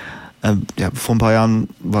geredet. Vor ein paar Jahren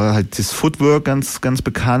war halt das Footwork ganz, ganz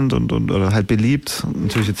bekannt oder halt beliebt.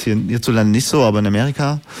 Natürlich jetzt hierzulande nicht so, aber in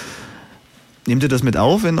Amerika. Nehmt ihr das mit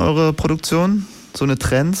auf in eure Produktion? So eine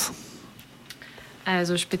Trends?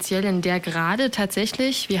 Also speziell in der gerade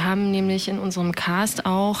tatsächlich. Wir haben nämlich in unserem Cast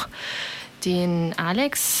auch den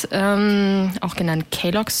Alex, auch genannt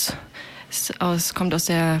K-Lox, kommt aus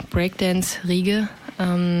der Breakdance-Riege,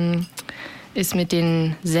 ist mit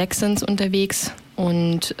den Saxons unterwegs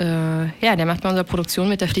und der macht bei unserer Produktion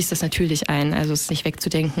mit, da fließt das natürlich ein, also ist nicht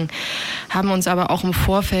wegzudenken. Haben uns aber auch im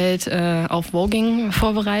Vorfeld auf Voguing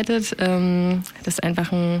vorbereitet, das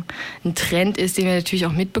einfach ein Trend ist, den wir natürlich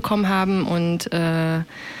auch mitbekommen haben und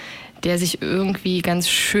der sich irgendwie ganz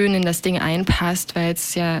schön in das Ding einpasst, weil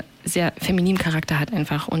es ja sehr femininen Charakter hat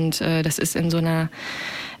einfach. Und das ist in so einer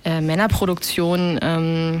Männerproduktion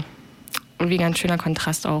irgendwie ein ganz schöner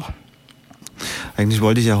Kontrast auch. Eigentlich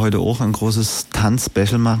wollte ich ja heute auch ein großes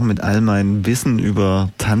Tanz-Special machen mit all meinem Wissen über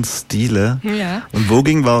Tanzstile. Ja. Und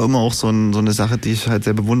Voguing war immer auch so eine Sache, die ich halt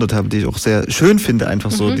sehr bewundert habe, die ich auch sehr schön finde,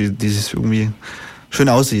 einfach so, die sich irgendwie schön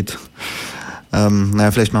aussieht.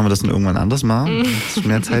 Vielleicht machen wir das dann irgendwann anders mal, wenn es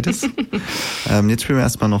mehr Zeit ist. Jetzt spielen wir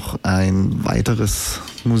erstmal noch ein weiteres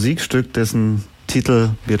Musikstück, dessen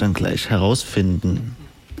Titel wir dann gleich herausfinden.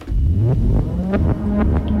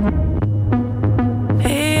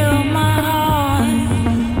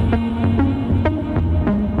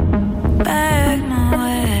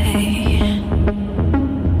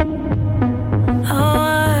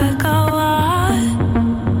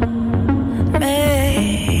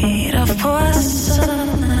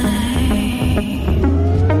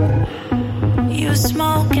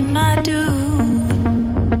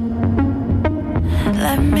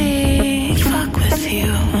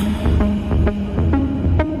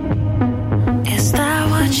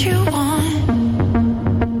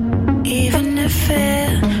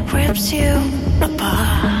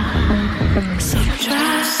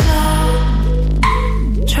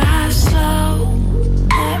 Drive slow,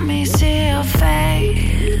 let me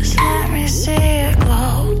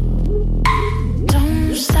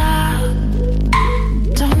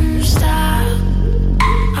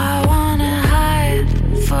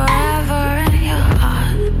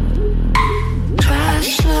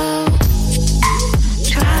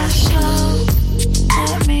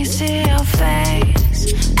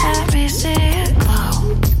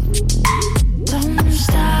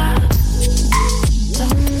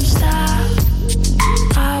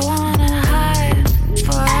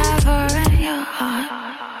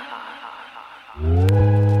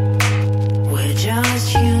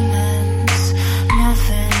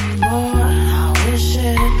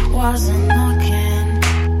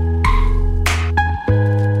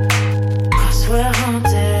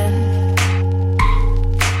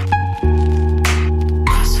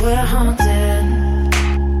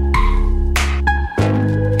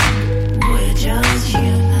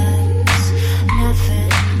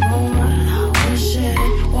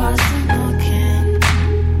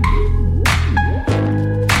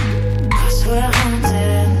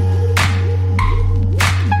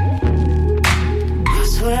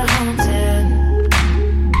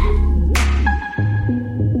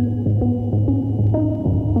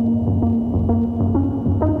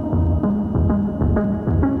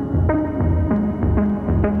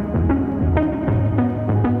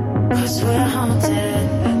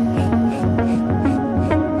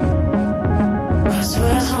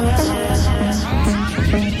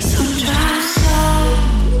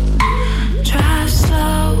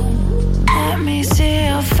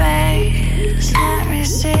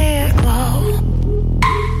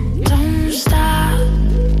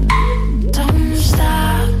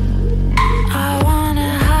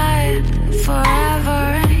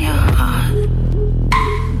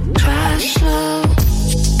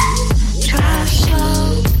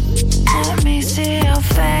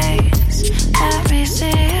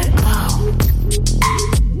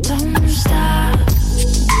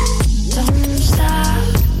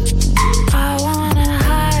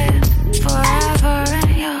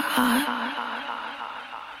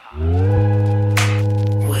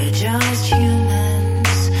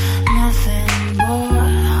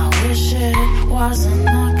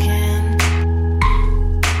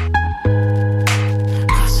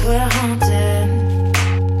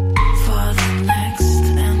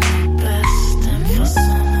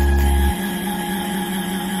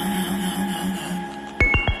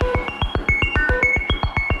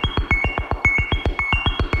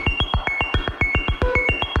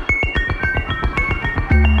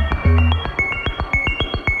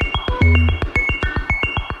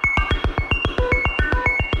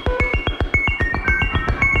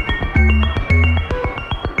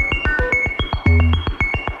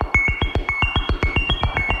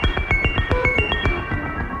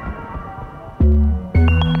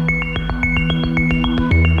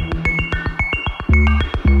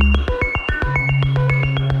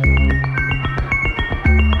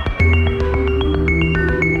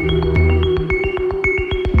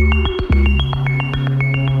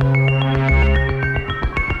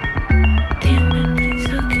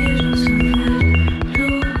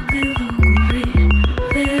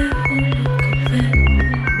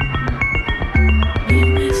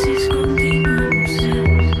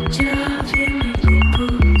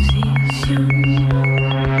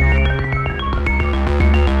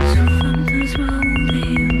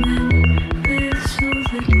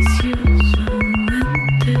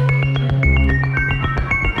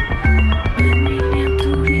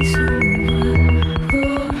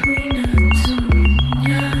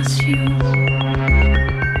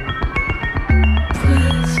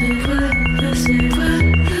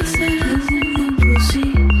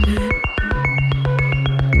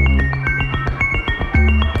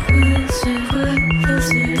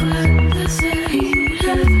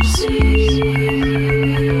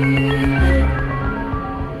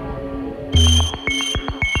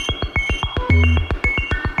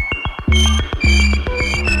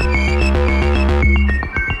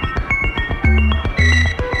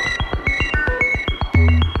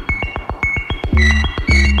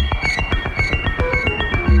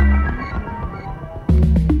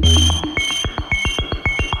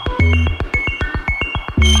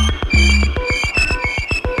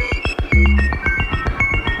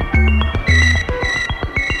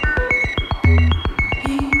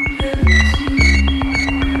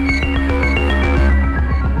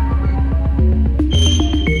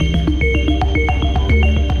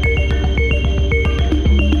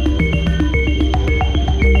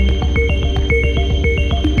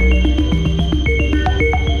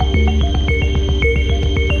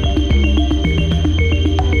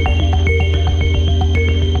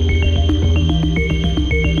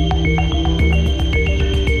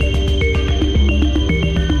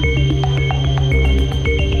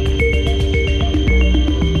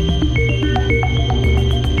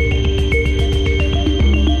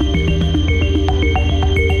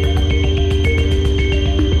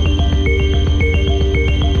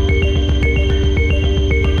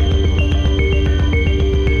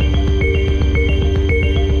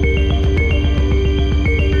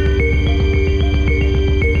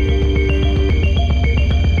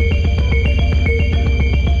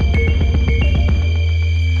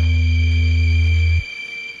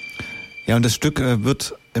Ja, und das Stück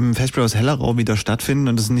wird im Festspielhaus Hellerau wieder stattfinden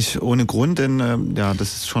und das ist nicht ohne Grund, denn das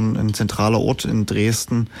ist schon ein zentraler Ort in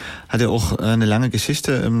Dresden. Hat ja auch eine lange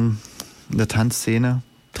Geschichte in der Tanzszene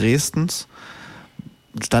Dresdens.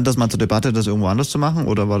 Stand das mal zur Debatte, das irgendwo anders zu machen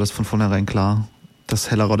oder war das von vornherein klar, dass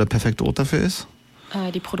Hellerau der perfekte Ort dafür ist?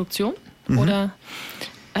 Die Produktion? Oder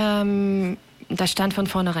das stand von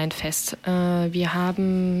vornherein fest. Wir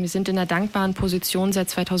sind in einer dankbaren Position seit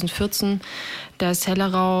 2014, dass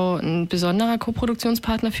Hellerau ein besonderer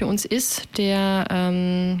Koproduktionspartner für uns ist, der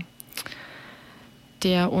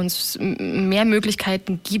uns mehr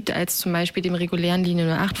Möglichkeiten gibt als zum Beispiel dem regulären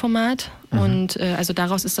Linie 08-Format. Und also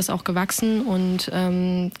daraus ist das auch gewachsen. Und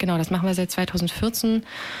genau, das machen wir seit 2014.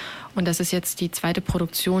 Und das ist jetzt die zweite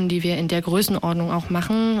Produktion, die wir in der Größenordnung auch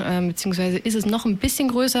machen. Beziehungsweise ist es noch ein bisschen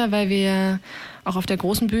größer, weil wir auch auf der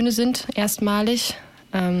großen Bühne sind, erstmalig.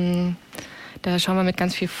 Da schauen wir mit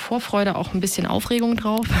ganz viel Vorfreude, auch ein bisschen Aufregung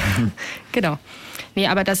drauf. Genau. Nee,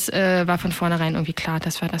 aber das war von vornherein irgendwie klar,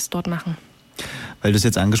 dass wir das dort machen. Weil du es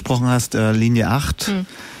jetzt angesprochen hast, Linie 8.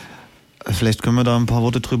 Vielleicht können wir da ein paar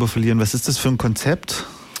Worte drüber verlieren. Was ist das für ein Konzept?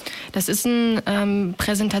 Das ist ein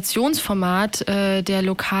Präsentationsformat der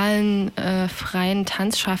lokalen freien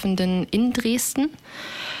Tanzschaffenden in Dresden.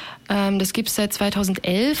 Das gibt es seit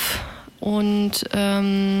 2011 und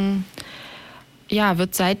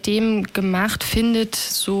wird seitdem gemacht, findet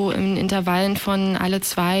so in Intervallen von alle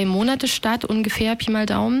 2 Monate statt, ungefähr, Pi mal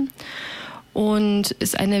Daumen. Und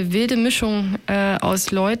ist eine wilde Mischung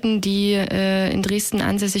aus Leuten, die in Dresden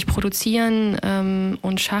ansässig produzieren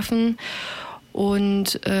und schaffen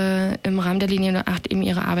und im Rahmen der Linie 08 eben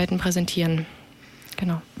ihre Arbeiten präsentieren.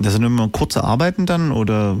 Genau. Das sind immer kurze Arbeiten dann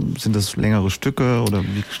oder sind das längere Stücke oder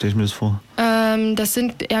wie stelle ich mir das vor? Das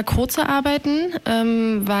sind eher kurze Arbeiten,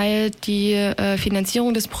 weil die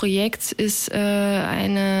Finanzierung des Projekts ist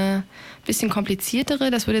eine bisschen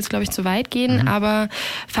kompliziertere, das würde jetzt, glaube ich, zu weit gehen, aber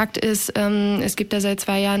Fakt ist, es gibt da seit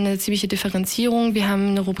 2 Jahren eine ziemliche Differenzierung. Wir haben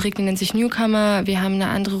eine Rubrik, die nennt sich Newcomer, wir haben eine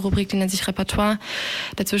andere Rubrik, die nennt sich Repertoire.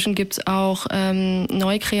 Dazwischen gibt es auch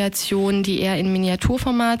Neukreationen, die eher in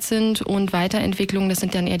Miniaturformat sind und Weiterentwicklungen, das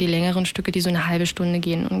sind dann eher die längeren Stücke, die so eine halbe Stunde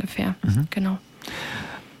gehen ungefähr. Genau.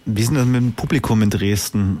 Wie ist denn das mit dem Publikum in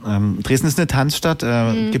Dresden? Dresden ist eine Tanzstadt.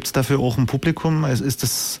 Gibt es dafür auch ein Publikum?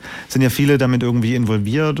 Sind ja viele damit irgendwie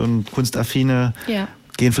involviert und Kunstaffine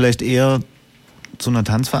gehen vielleicht eher zu einer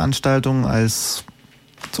Tanzveranstaltung als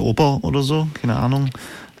zur Oper oder so? Keine Ahnung.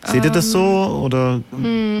 Seht ihr das so oder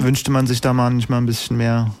wünschte man sich da manchmal ein bisschen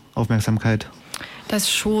mehr Aufmerksamkeit? Das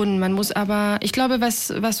schon. Man muss aber, ich glaube, was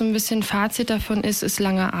so ein bisschen Fazit davon ist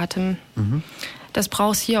langer Atem. Das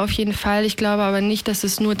braucht es hier auf jeden Fall. Ich glaube aber nicht, dass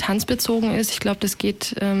es nur tanzbezogen ist. Ich glaube, das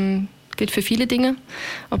gilt für viele Dinge.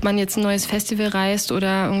 Ob man jetzt ein neues Festival reist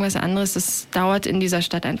oder irgendwas anderes, das dauert in dieser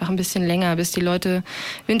Stadt einfach ein bisschen länger, bis die Leute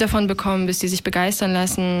Wind davon bekommen, bis die sich begeistern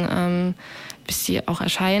lassen, bis sie auch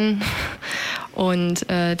erscheinen. Und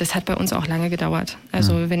das hat bei uns auch lange gedauert.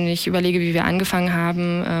 Also wenn ich überlege, wie wir angefangen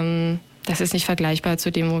haben, das ist nicht vergleichbar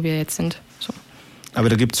zu dem, wo wir jetzt sind. So. Aber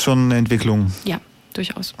da gibt es schon eine Entwicklung? Ja,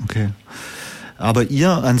 durchaus. Okay. Aber ihr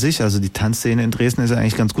an sich, also die Tanzszene in Dresden ist ja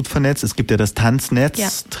eigentlich ganz gut vernetzt. Es gibt ja das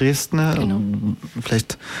Tanznetz Dresden. Genau.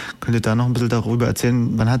 Vielleicht könnt ihr da noch ein bisschen darüber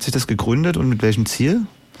erzählen, wann hat sich das gegründet und mit welchem Ziel?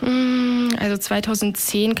 Also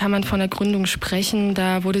 2010 kann man von der Gründung sprechen.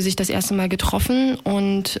 Da wurde sich das erste Mal getroffen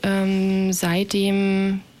und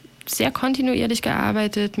seitdem sehr kontinuierlich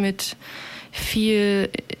gearbeitet mit viel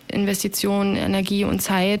Investitionen, Energie und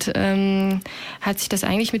Zeit. Hat sich das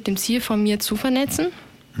eigentlich mit dem Ziel von mir zu vernetzen.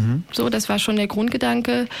 So, das war schon der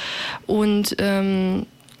Grundgedanke. Und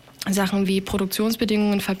Sachen wie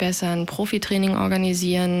Produktionsbedingungen verbessern, Profitraining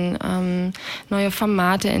organisieren, neue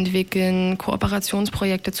Formate entwickeln,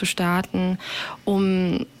 Kooperationsprojekte zu starten,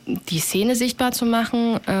 um die Szene sichtbar zu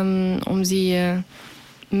machen, um sie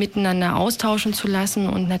miteinander austauschen zu lassen.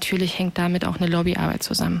 Und natürlich hängt damit auch eine Lobbyarbeit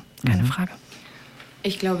zusammen. Keine Frage.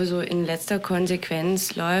 Ich glaube, so in letzter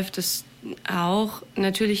Konsequenz läuft es auch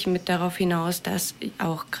natürlich mit darauf hinaus, dass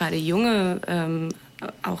auch gerade junge,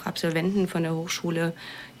 auch Absolventen von der Hochschule,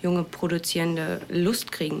 junge Produzierende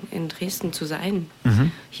Lust kriegen, in Dresden zu sein,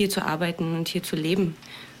 hier zu arbeiten und hier zu leben.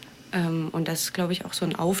 Und das ist, glaube ich, auch so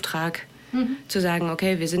ein Auftrag, zu sagen,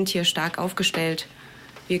 okay, wir sind hier stark aufgestellt,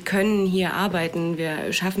 wir können hier arbeiten,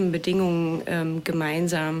 wir schaffen Bedingungen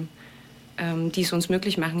gemeinsam, die es uns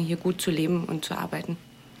möglich machen, hier gut zu leben und zu arbeiten.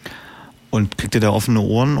 Und kriegt ihr da offene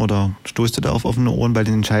Ohren oder stoßt ihr da auf offene Ohren bei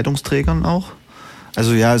den Entscheidungsträgern auch?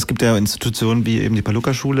 Also ja, es gibt ja Institutionen wie eben die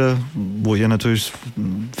Pallucca-Schule, wo ihr natürlich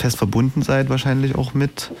fest verbunden seid wahrscheinlich auch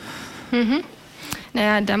mit.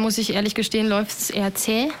 Naja, da muss ich ehrlich gestehen, läuft es eher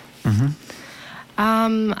zäh.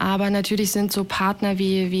 Aber natürlich sind so Partner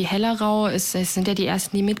wie Hellerau, es sind ja die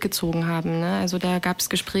ersten, die mitgezogen haben. Ne? Also da gab es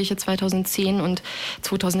Gespräche 2010 und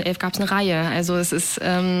 2011 gab es eine Reihe. Also es ist,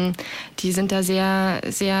 die sind da sehr,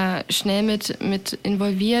 sehr schnell mit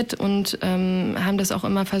involviert und haben das auch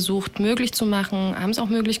immer versucht möglich zu machen, haben es auch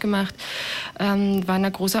möglich gemacht, waren da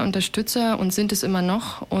großer Unterstützer und sind es immer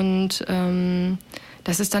noch. Und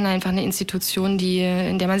das ist dann einfach eine Institution,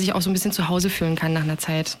 in der man sich auch so ein bisschen zu Hause fühlen kann nach einer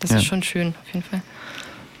Zeit. Das ist schon schön, auf jeden Fall.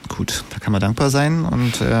 Gut, da kann man dankbar sein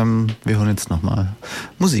und wir hören jetzt nochmal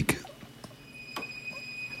Musik.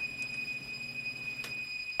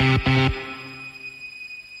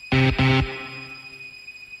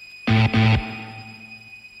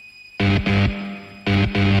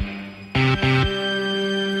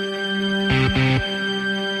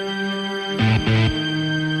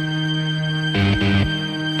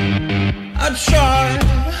 I tried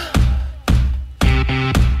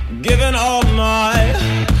giving all my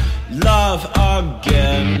love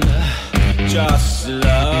again, just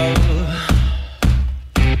love,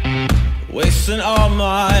 wasting all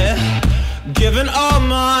my, giving all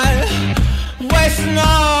my, wasting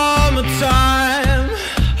all my time,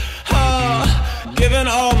 oh, giving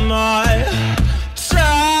all my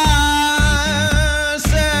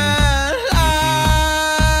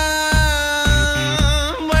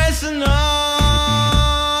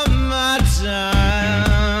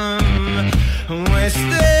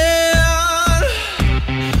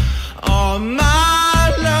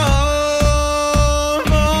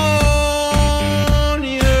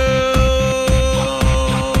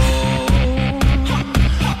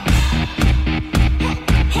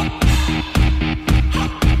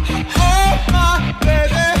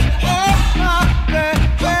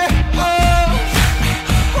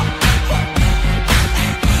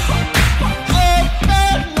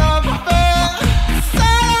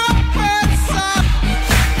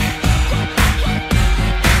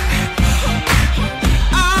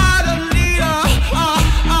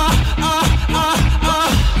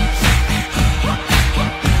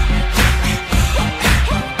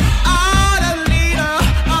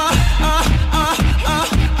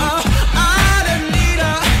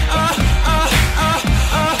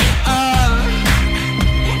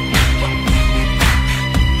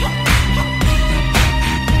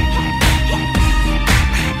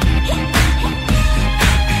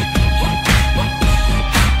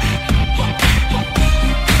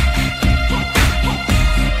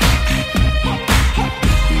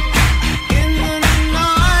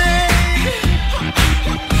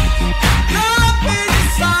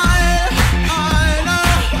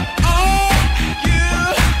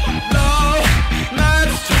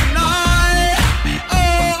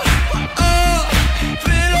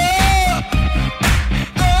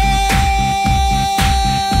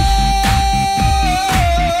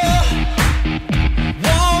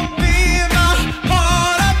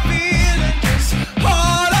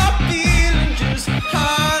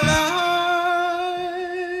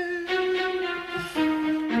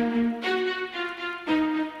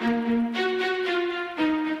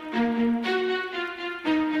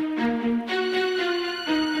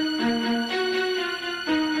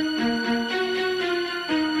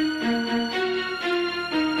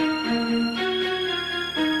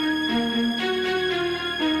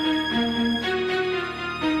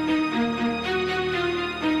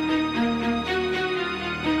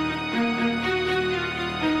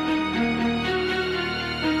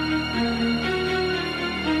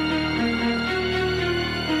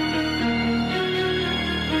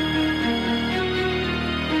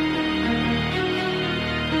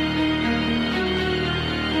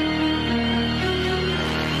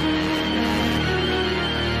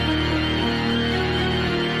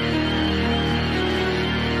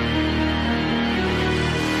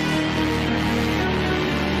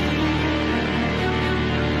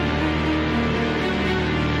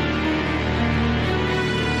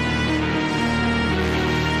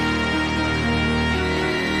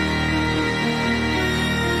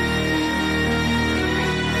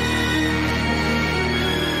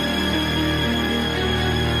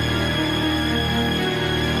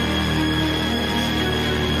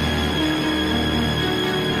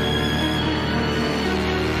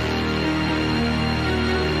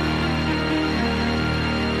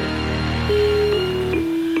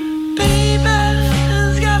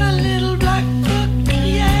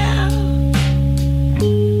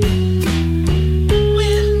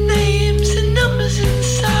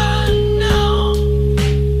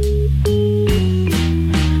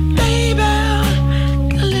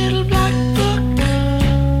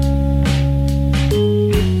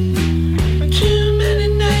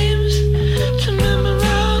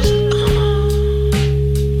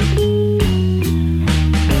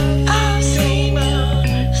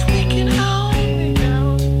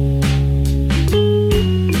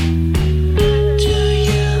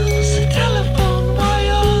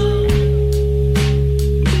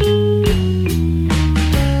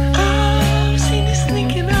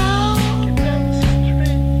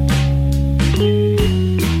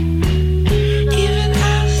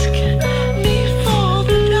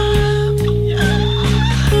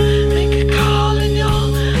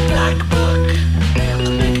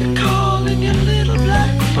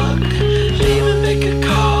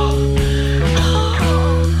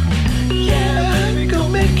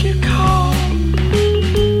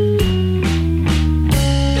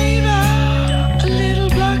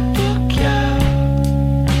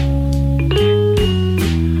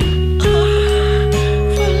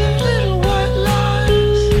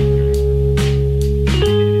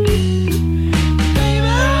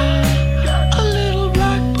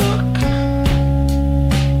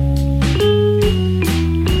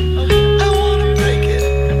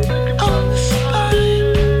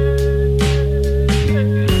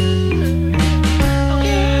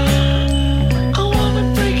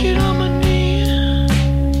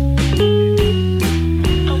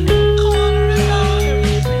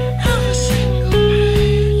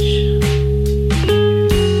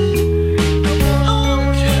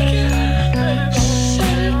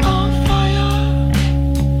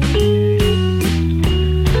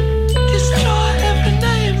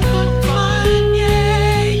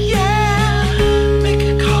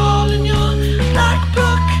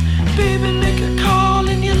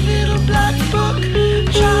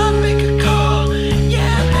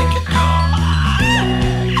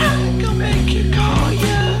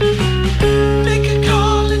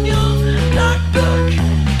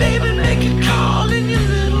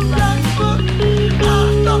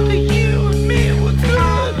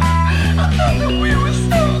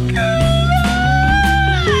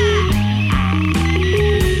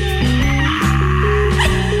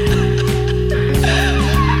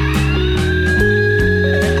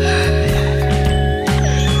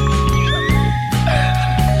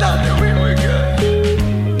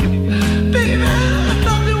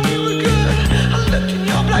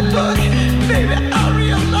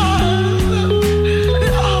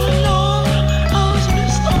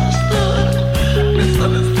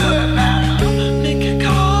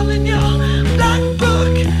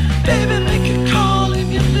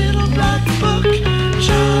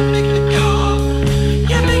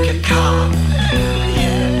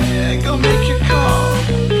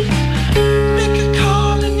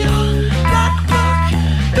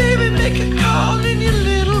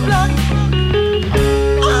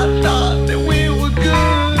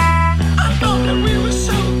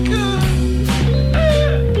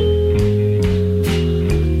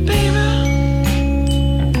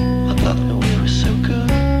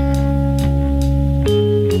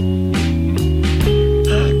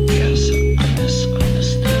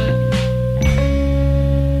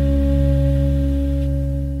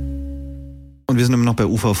noch bei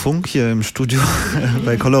UV Funk hier im Studio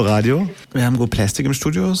bei Coloradio. Wir haben Go Plastic im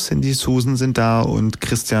Studio. Cindy, Susan sind da und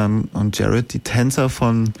Christian und Jared, die Tänzer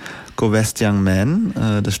von Go West Young Man.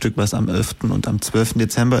 Das Stück, was am 11. und am 12.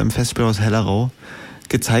 Dezember im Festspielhaus Hellerau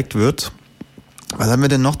gezeigt wird. Was haben wir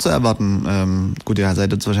denn noch zu erwarten? Gut, ihr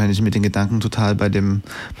seid jetzt wahrscheinlich mit den Gedanken total bei dem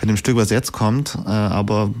Stück, was jetzt kommt.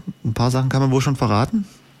 Aber ein paar Sachen kann man wohl schon verraten?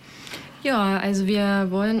 Ja, also wir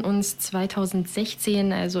wollen uns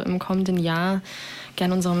 2016, also im kommenden Jahr,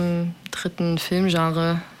 gern unserem dritten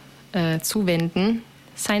Filmgenre zuwenden.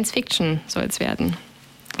 Science Fiction soll es werden.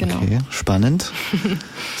 Genau. Okay, spannend.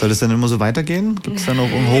 Soll das dann immer so weitergehen? Gibt es dann noch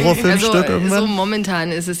ein Horrorfilmstück irgendwann? So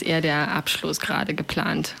momentan ist es eher der Abschluss gerade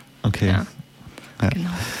geplant. Okay. Ja. Ja.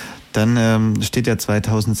 Genau. Dann steht ja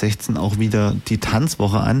 2016 auch wieder die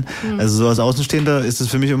Tanzwoche an. Also so als Außenstehender ist es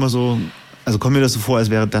für mich immer so, also kommt mir das so vor, als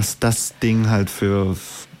wäre das Ding halt für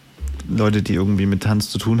Leute, die irgendwie mit Tanz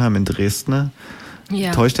zu tun haben in Dresden.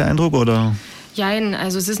 Ja. Täuscht der Eindruck oder? Jein,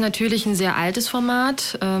 also es ist natürlich ein sehr altes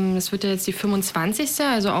Format. Es wird ja jetzt die 25.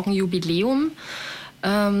 Also auch ein Jubiläum.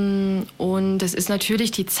 Und das ist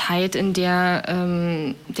natürlich die Zeit, in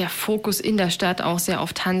der der Fokus in der Stadt auch sehr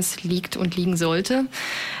auf Tanz liegt und liegen sollte.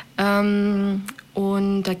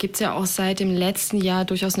 Und da gibt es ja auch seit dem letzten Jahr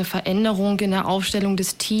durchaus eine Veränderung in der Aufstellung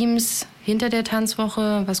des Teams hinter der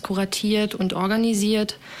Tanzwoche, was kuratiert und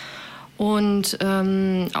organisiert. Und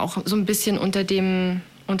auch so ein bisschen unter dem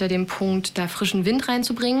Punkt, da frischen Wind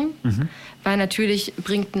reinzubringen. Weil natürlich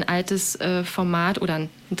bringt ein altes Format oder ein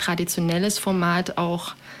traditionelles Format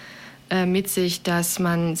auch mit sich, dass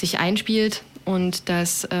man sich einspielt und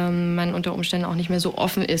dass man unter Umständen auch nicht mehr so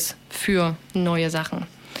offen ist für neue Sachen.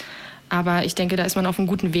 Aber ich denke, da ist man auf einem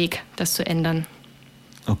guten Weg, das zu ändern.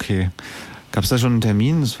 Okay. Gab es da schon einen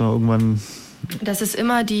Termin? Das war irgendwann... Das ist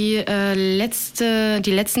immer die letzten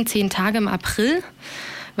 10 Tage im April,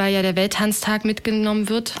 weil ja der Welttanztag mitgenommen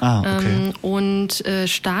wird. Okay. Und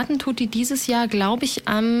starten tut die dieses Jahr, glaube ich,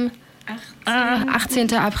 am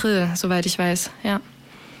 18. April, soweit ich weiß. Ja.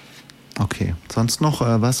 Okay. Sonst noch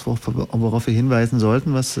was, worauf wir hinweisen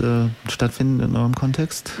sollten, was stattfindet in eurem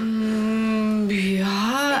Kontext?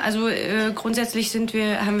 Ja, also grundsätzlich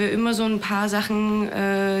haben wir immer so ein paar Sachen,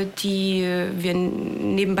 die wir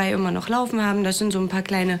nebenbei immer noch laufen haben. Das sind so ein paar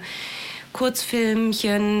kleine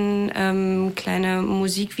Kurzfilmchen, kleine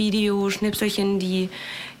Musikvideo-Schnipselchen, die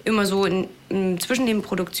immer so zwischen den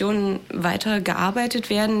Produktionen weitergearbeitet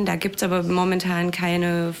werden. Da gibt es aber momentan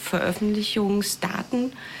keine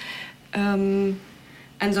Veröffentlichungsdaten.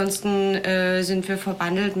 Ansonsten sind wir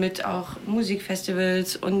verbandelt mit auch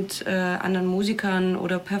Musikfestivals und anderen Musikern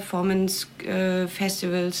oder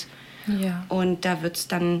Performance-Festivals. Ja. Und da wird es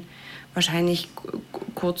dann wahrscheinlich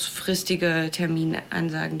kurzfristige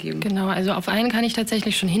Terminansagen geben. Genau, also auf einen kann ich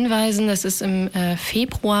tatsächlich schon hinweisen. Das ist im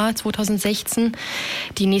Februar 2016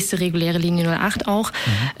 die nächste reguläre Linie 08 auch.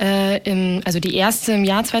 Also die erste im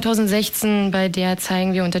Jahr 2016, bei der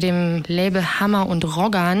zeigen wir unter dem Label Hammer und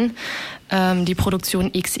Roggan die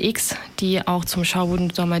Produktion XX, die auch zum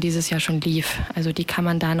Schaubuden-Sommer dieses Jahr schon lief. Also die kann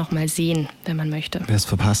man da noch mal sehen, wenn man möchte. Wer es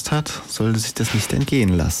verpasst hat, sollte sich das nicht entgehen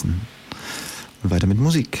lassen. Und weiter mit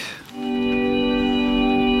Musik.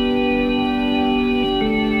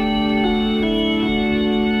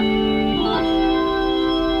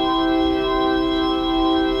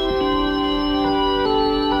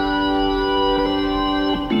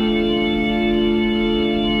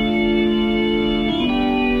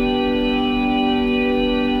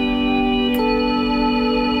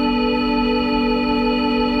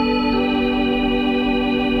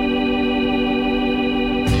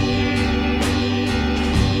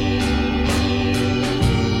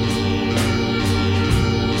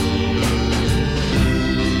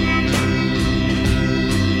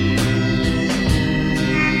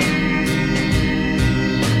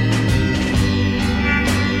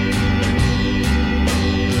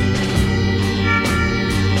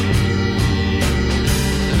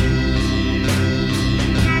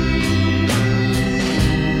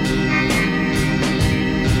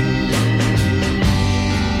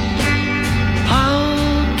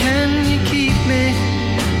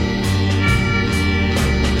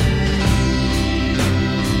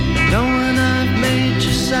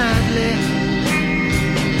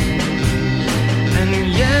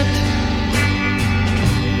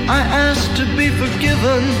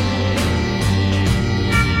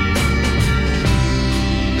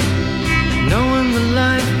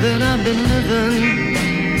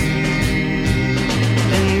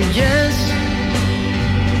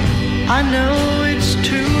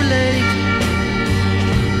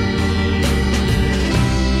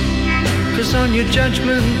 On your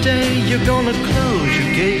judgment day, you're gonna close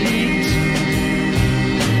your gates.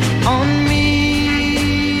 on me.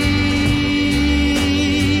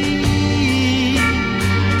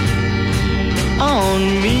 On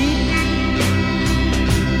me,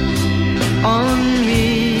 on me,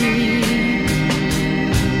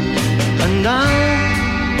 and I'll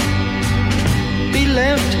be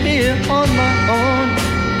left here on my own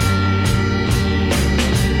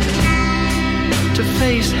to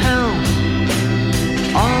face hell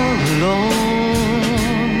all alone.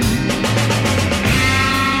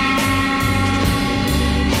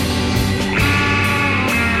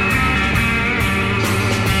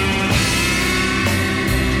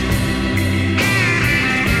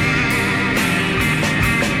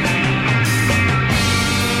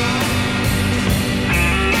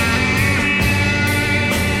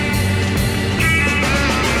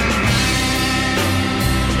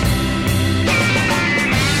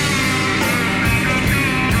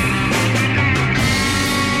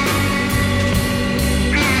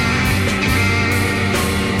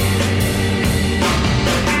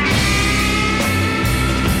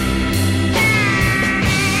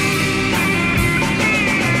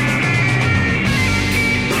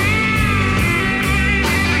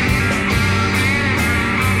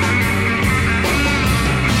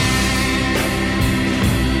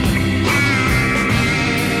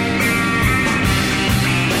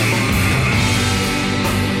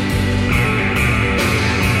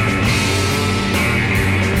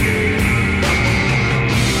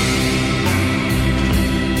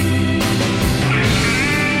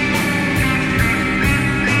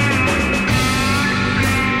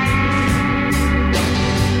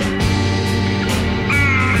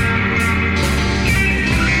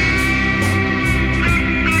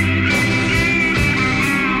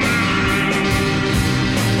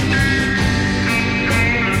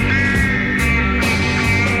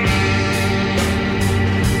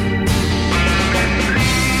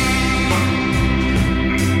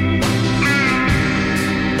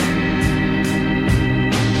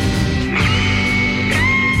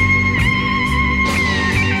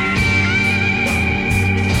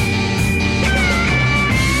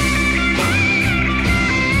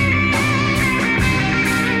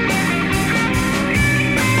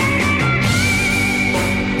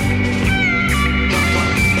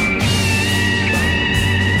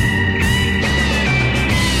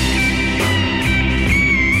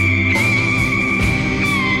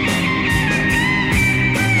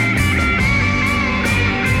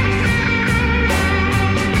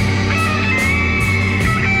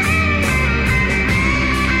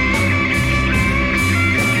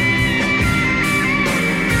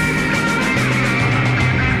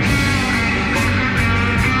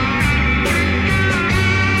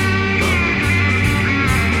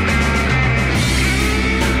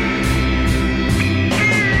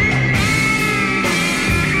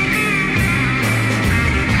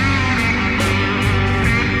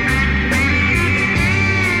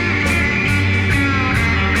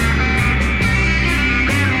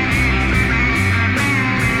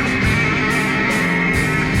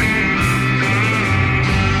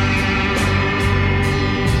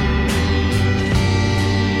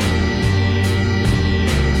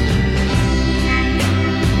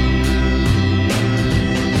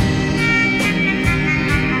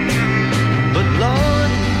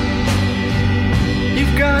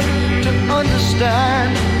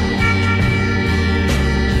 understand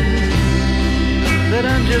that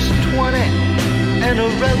I'm just 20 and a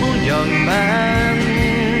rebel young man,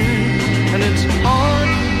 and it's hard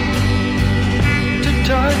to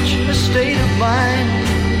touch a state of mind,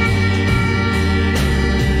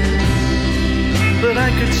 but I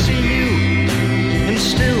could see you and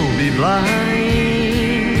still be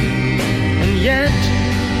blind, and yet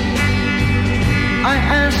I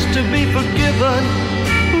asked to be forgiven.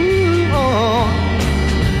 Ooh,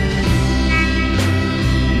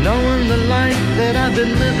 knowing the life that I've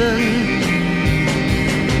been living,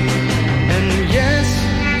 and yes,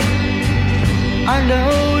 I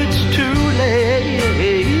know it's too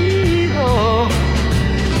late. Oh,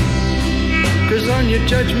 'cause on your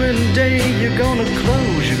judgment day you're gonna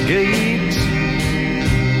close your gates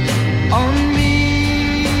on me.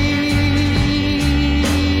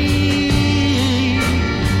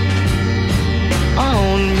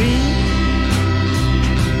 On me,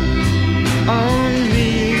 on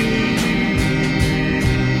me,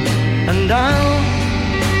 and I'll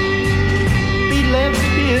be left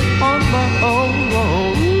here on my own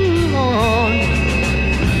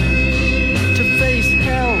to face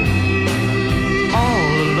hell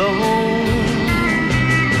all alone.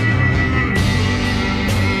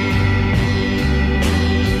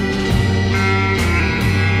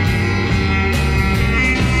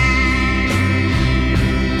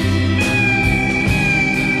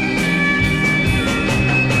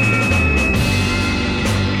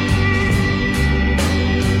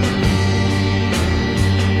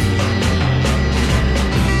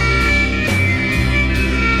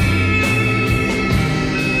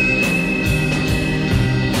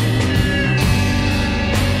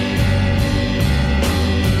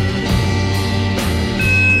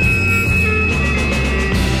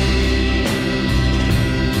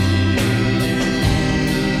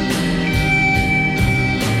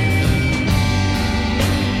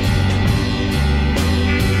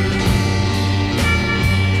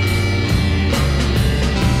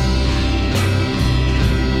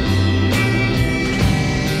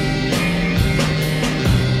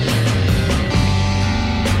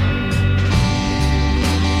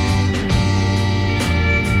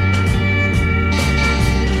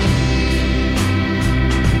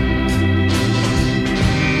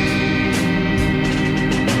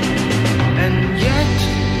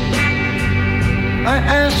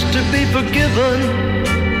 ask to be forgiven,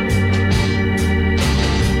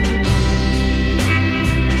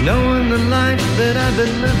 knowing the life that I've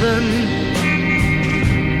been living.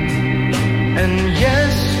 And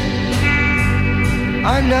yes,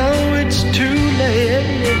 I know it's too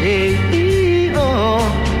late, oh,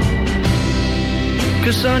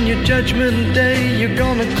 'cause on your judgment day you're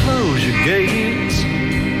gonna close your gates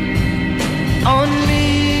on me.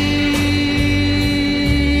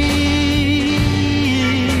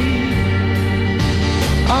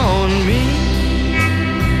 On me,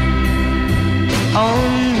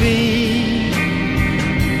 on me,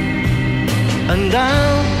 and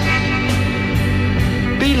I'll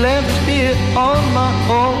be left here on my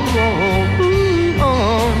own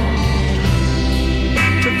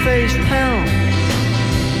to face hell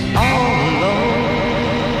all alone.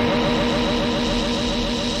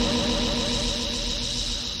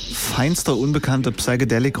 Feinster, unbekannter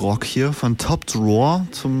Psychedelic Rock hier von Top Drawer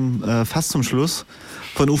fast zum Schluss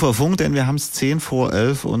von UV Funk, denn wir haben es 10 vor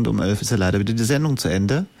 11 und um 11 ist ja leider wieder die Sendung zu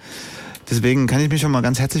Ende. Deswegen kann ich mich schon mal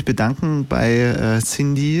ganz herzlich bedanken bei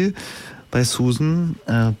Cindy, bei Susan,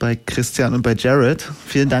 bei Christian und bei Jared.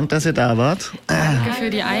 Vielen Dank, dass ihr da wart. Danke für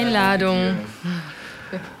die Einladung.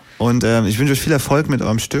 Und ich wünsche euch viel Erfolg mit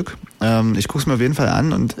eurem Stück. Ich gucke es mir auf jeden Fall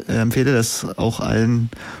an und empfehle das auch allen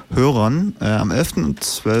Hörern. Am 11. und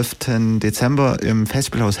 12. Dezember im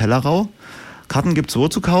Festspielhaus Hellerau. Karten gibt es wo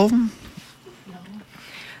zu kaufen?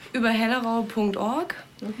 Über hellerau.org.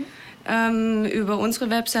 Über unsere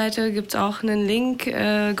Webseite gibt es auch einen Link,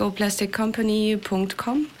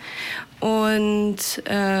 goplasticcompany.com. Und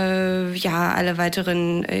alle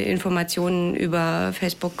weiteren Informationen über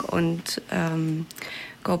Facebook und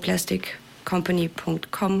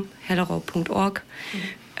goplasticcompany.com, hellerau.org.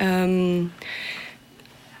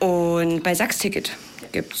 Und bei Sachs-Ticket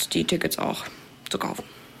gibt es die Tickets auch zu kaufen.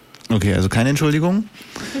 Okay, also keine Entschuldigung.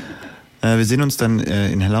 Wir sehen uns dann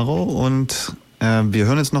in Hellerau und wir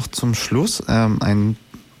hören jetzt noch zum Schluss einen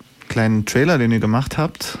kleinen Trailer, den ihr gemacht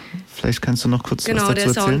habt. Vielleicht kannst du noch kurz was dazu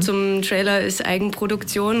erzählen. Genau, der Sound zum Trailer ist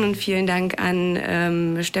Eigenproduktion und vielen Dank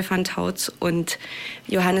an Stefan Tautz und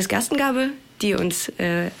Johannes Gerstengabe, die uns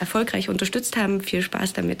erfolgreich unterstützt haben. Viel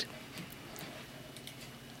Spaß damit.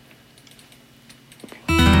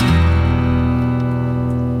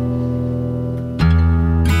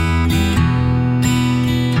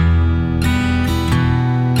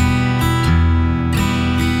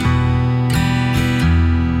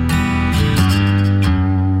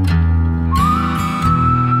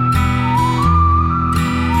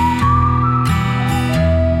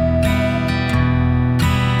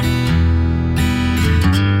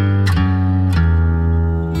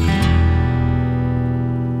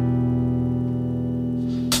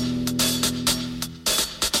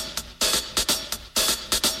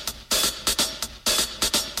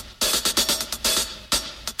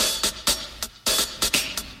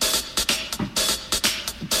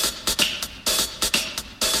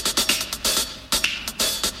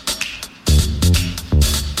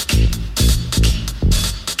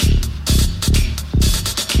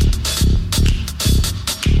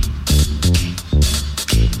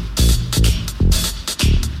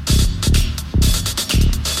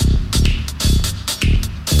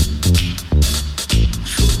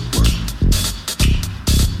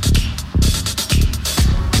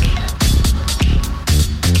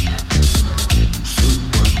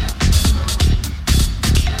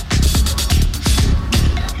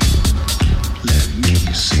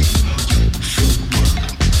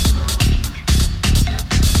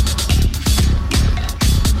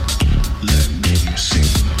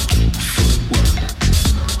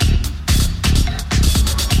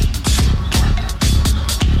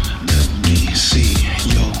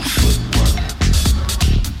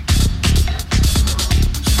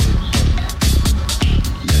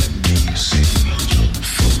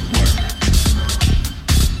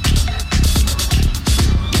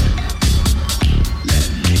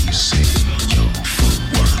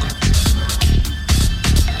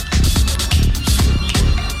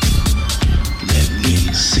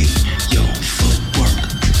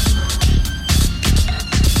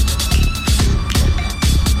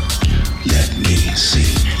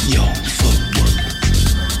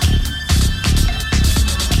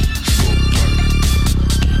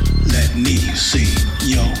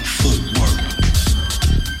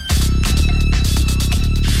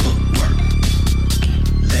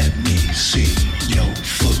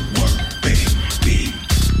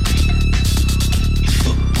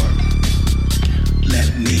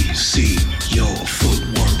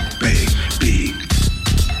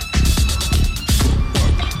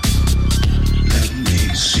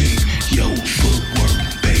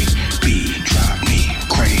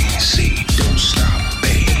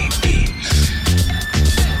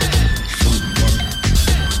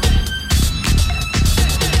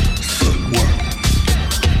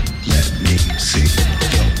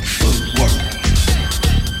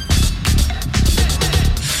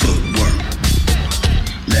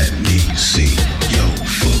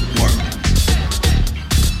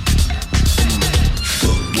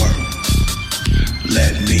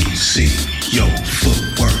 See, yo.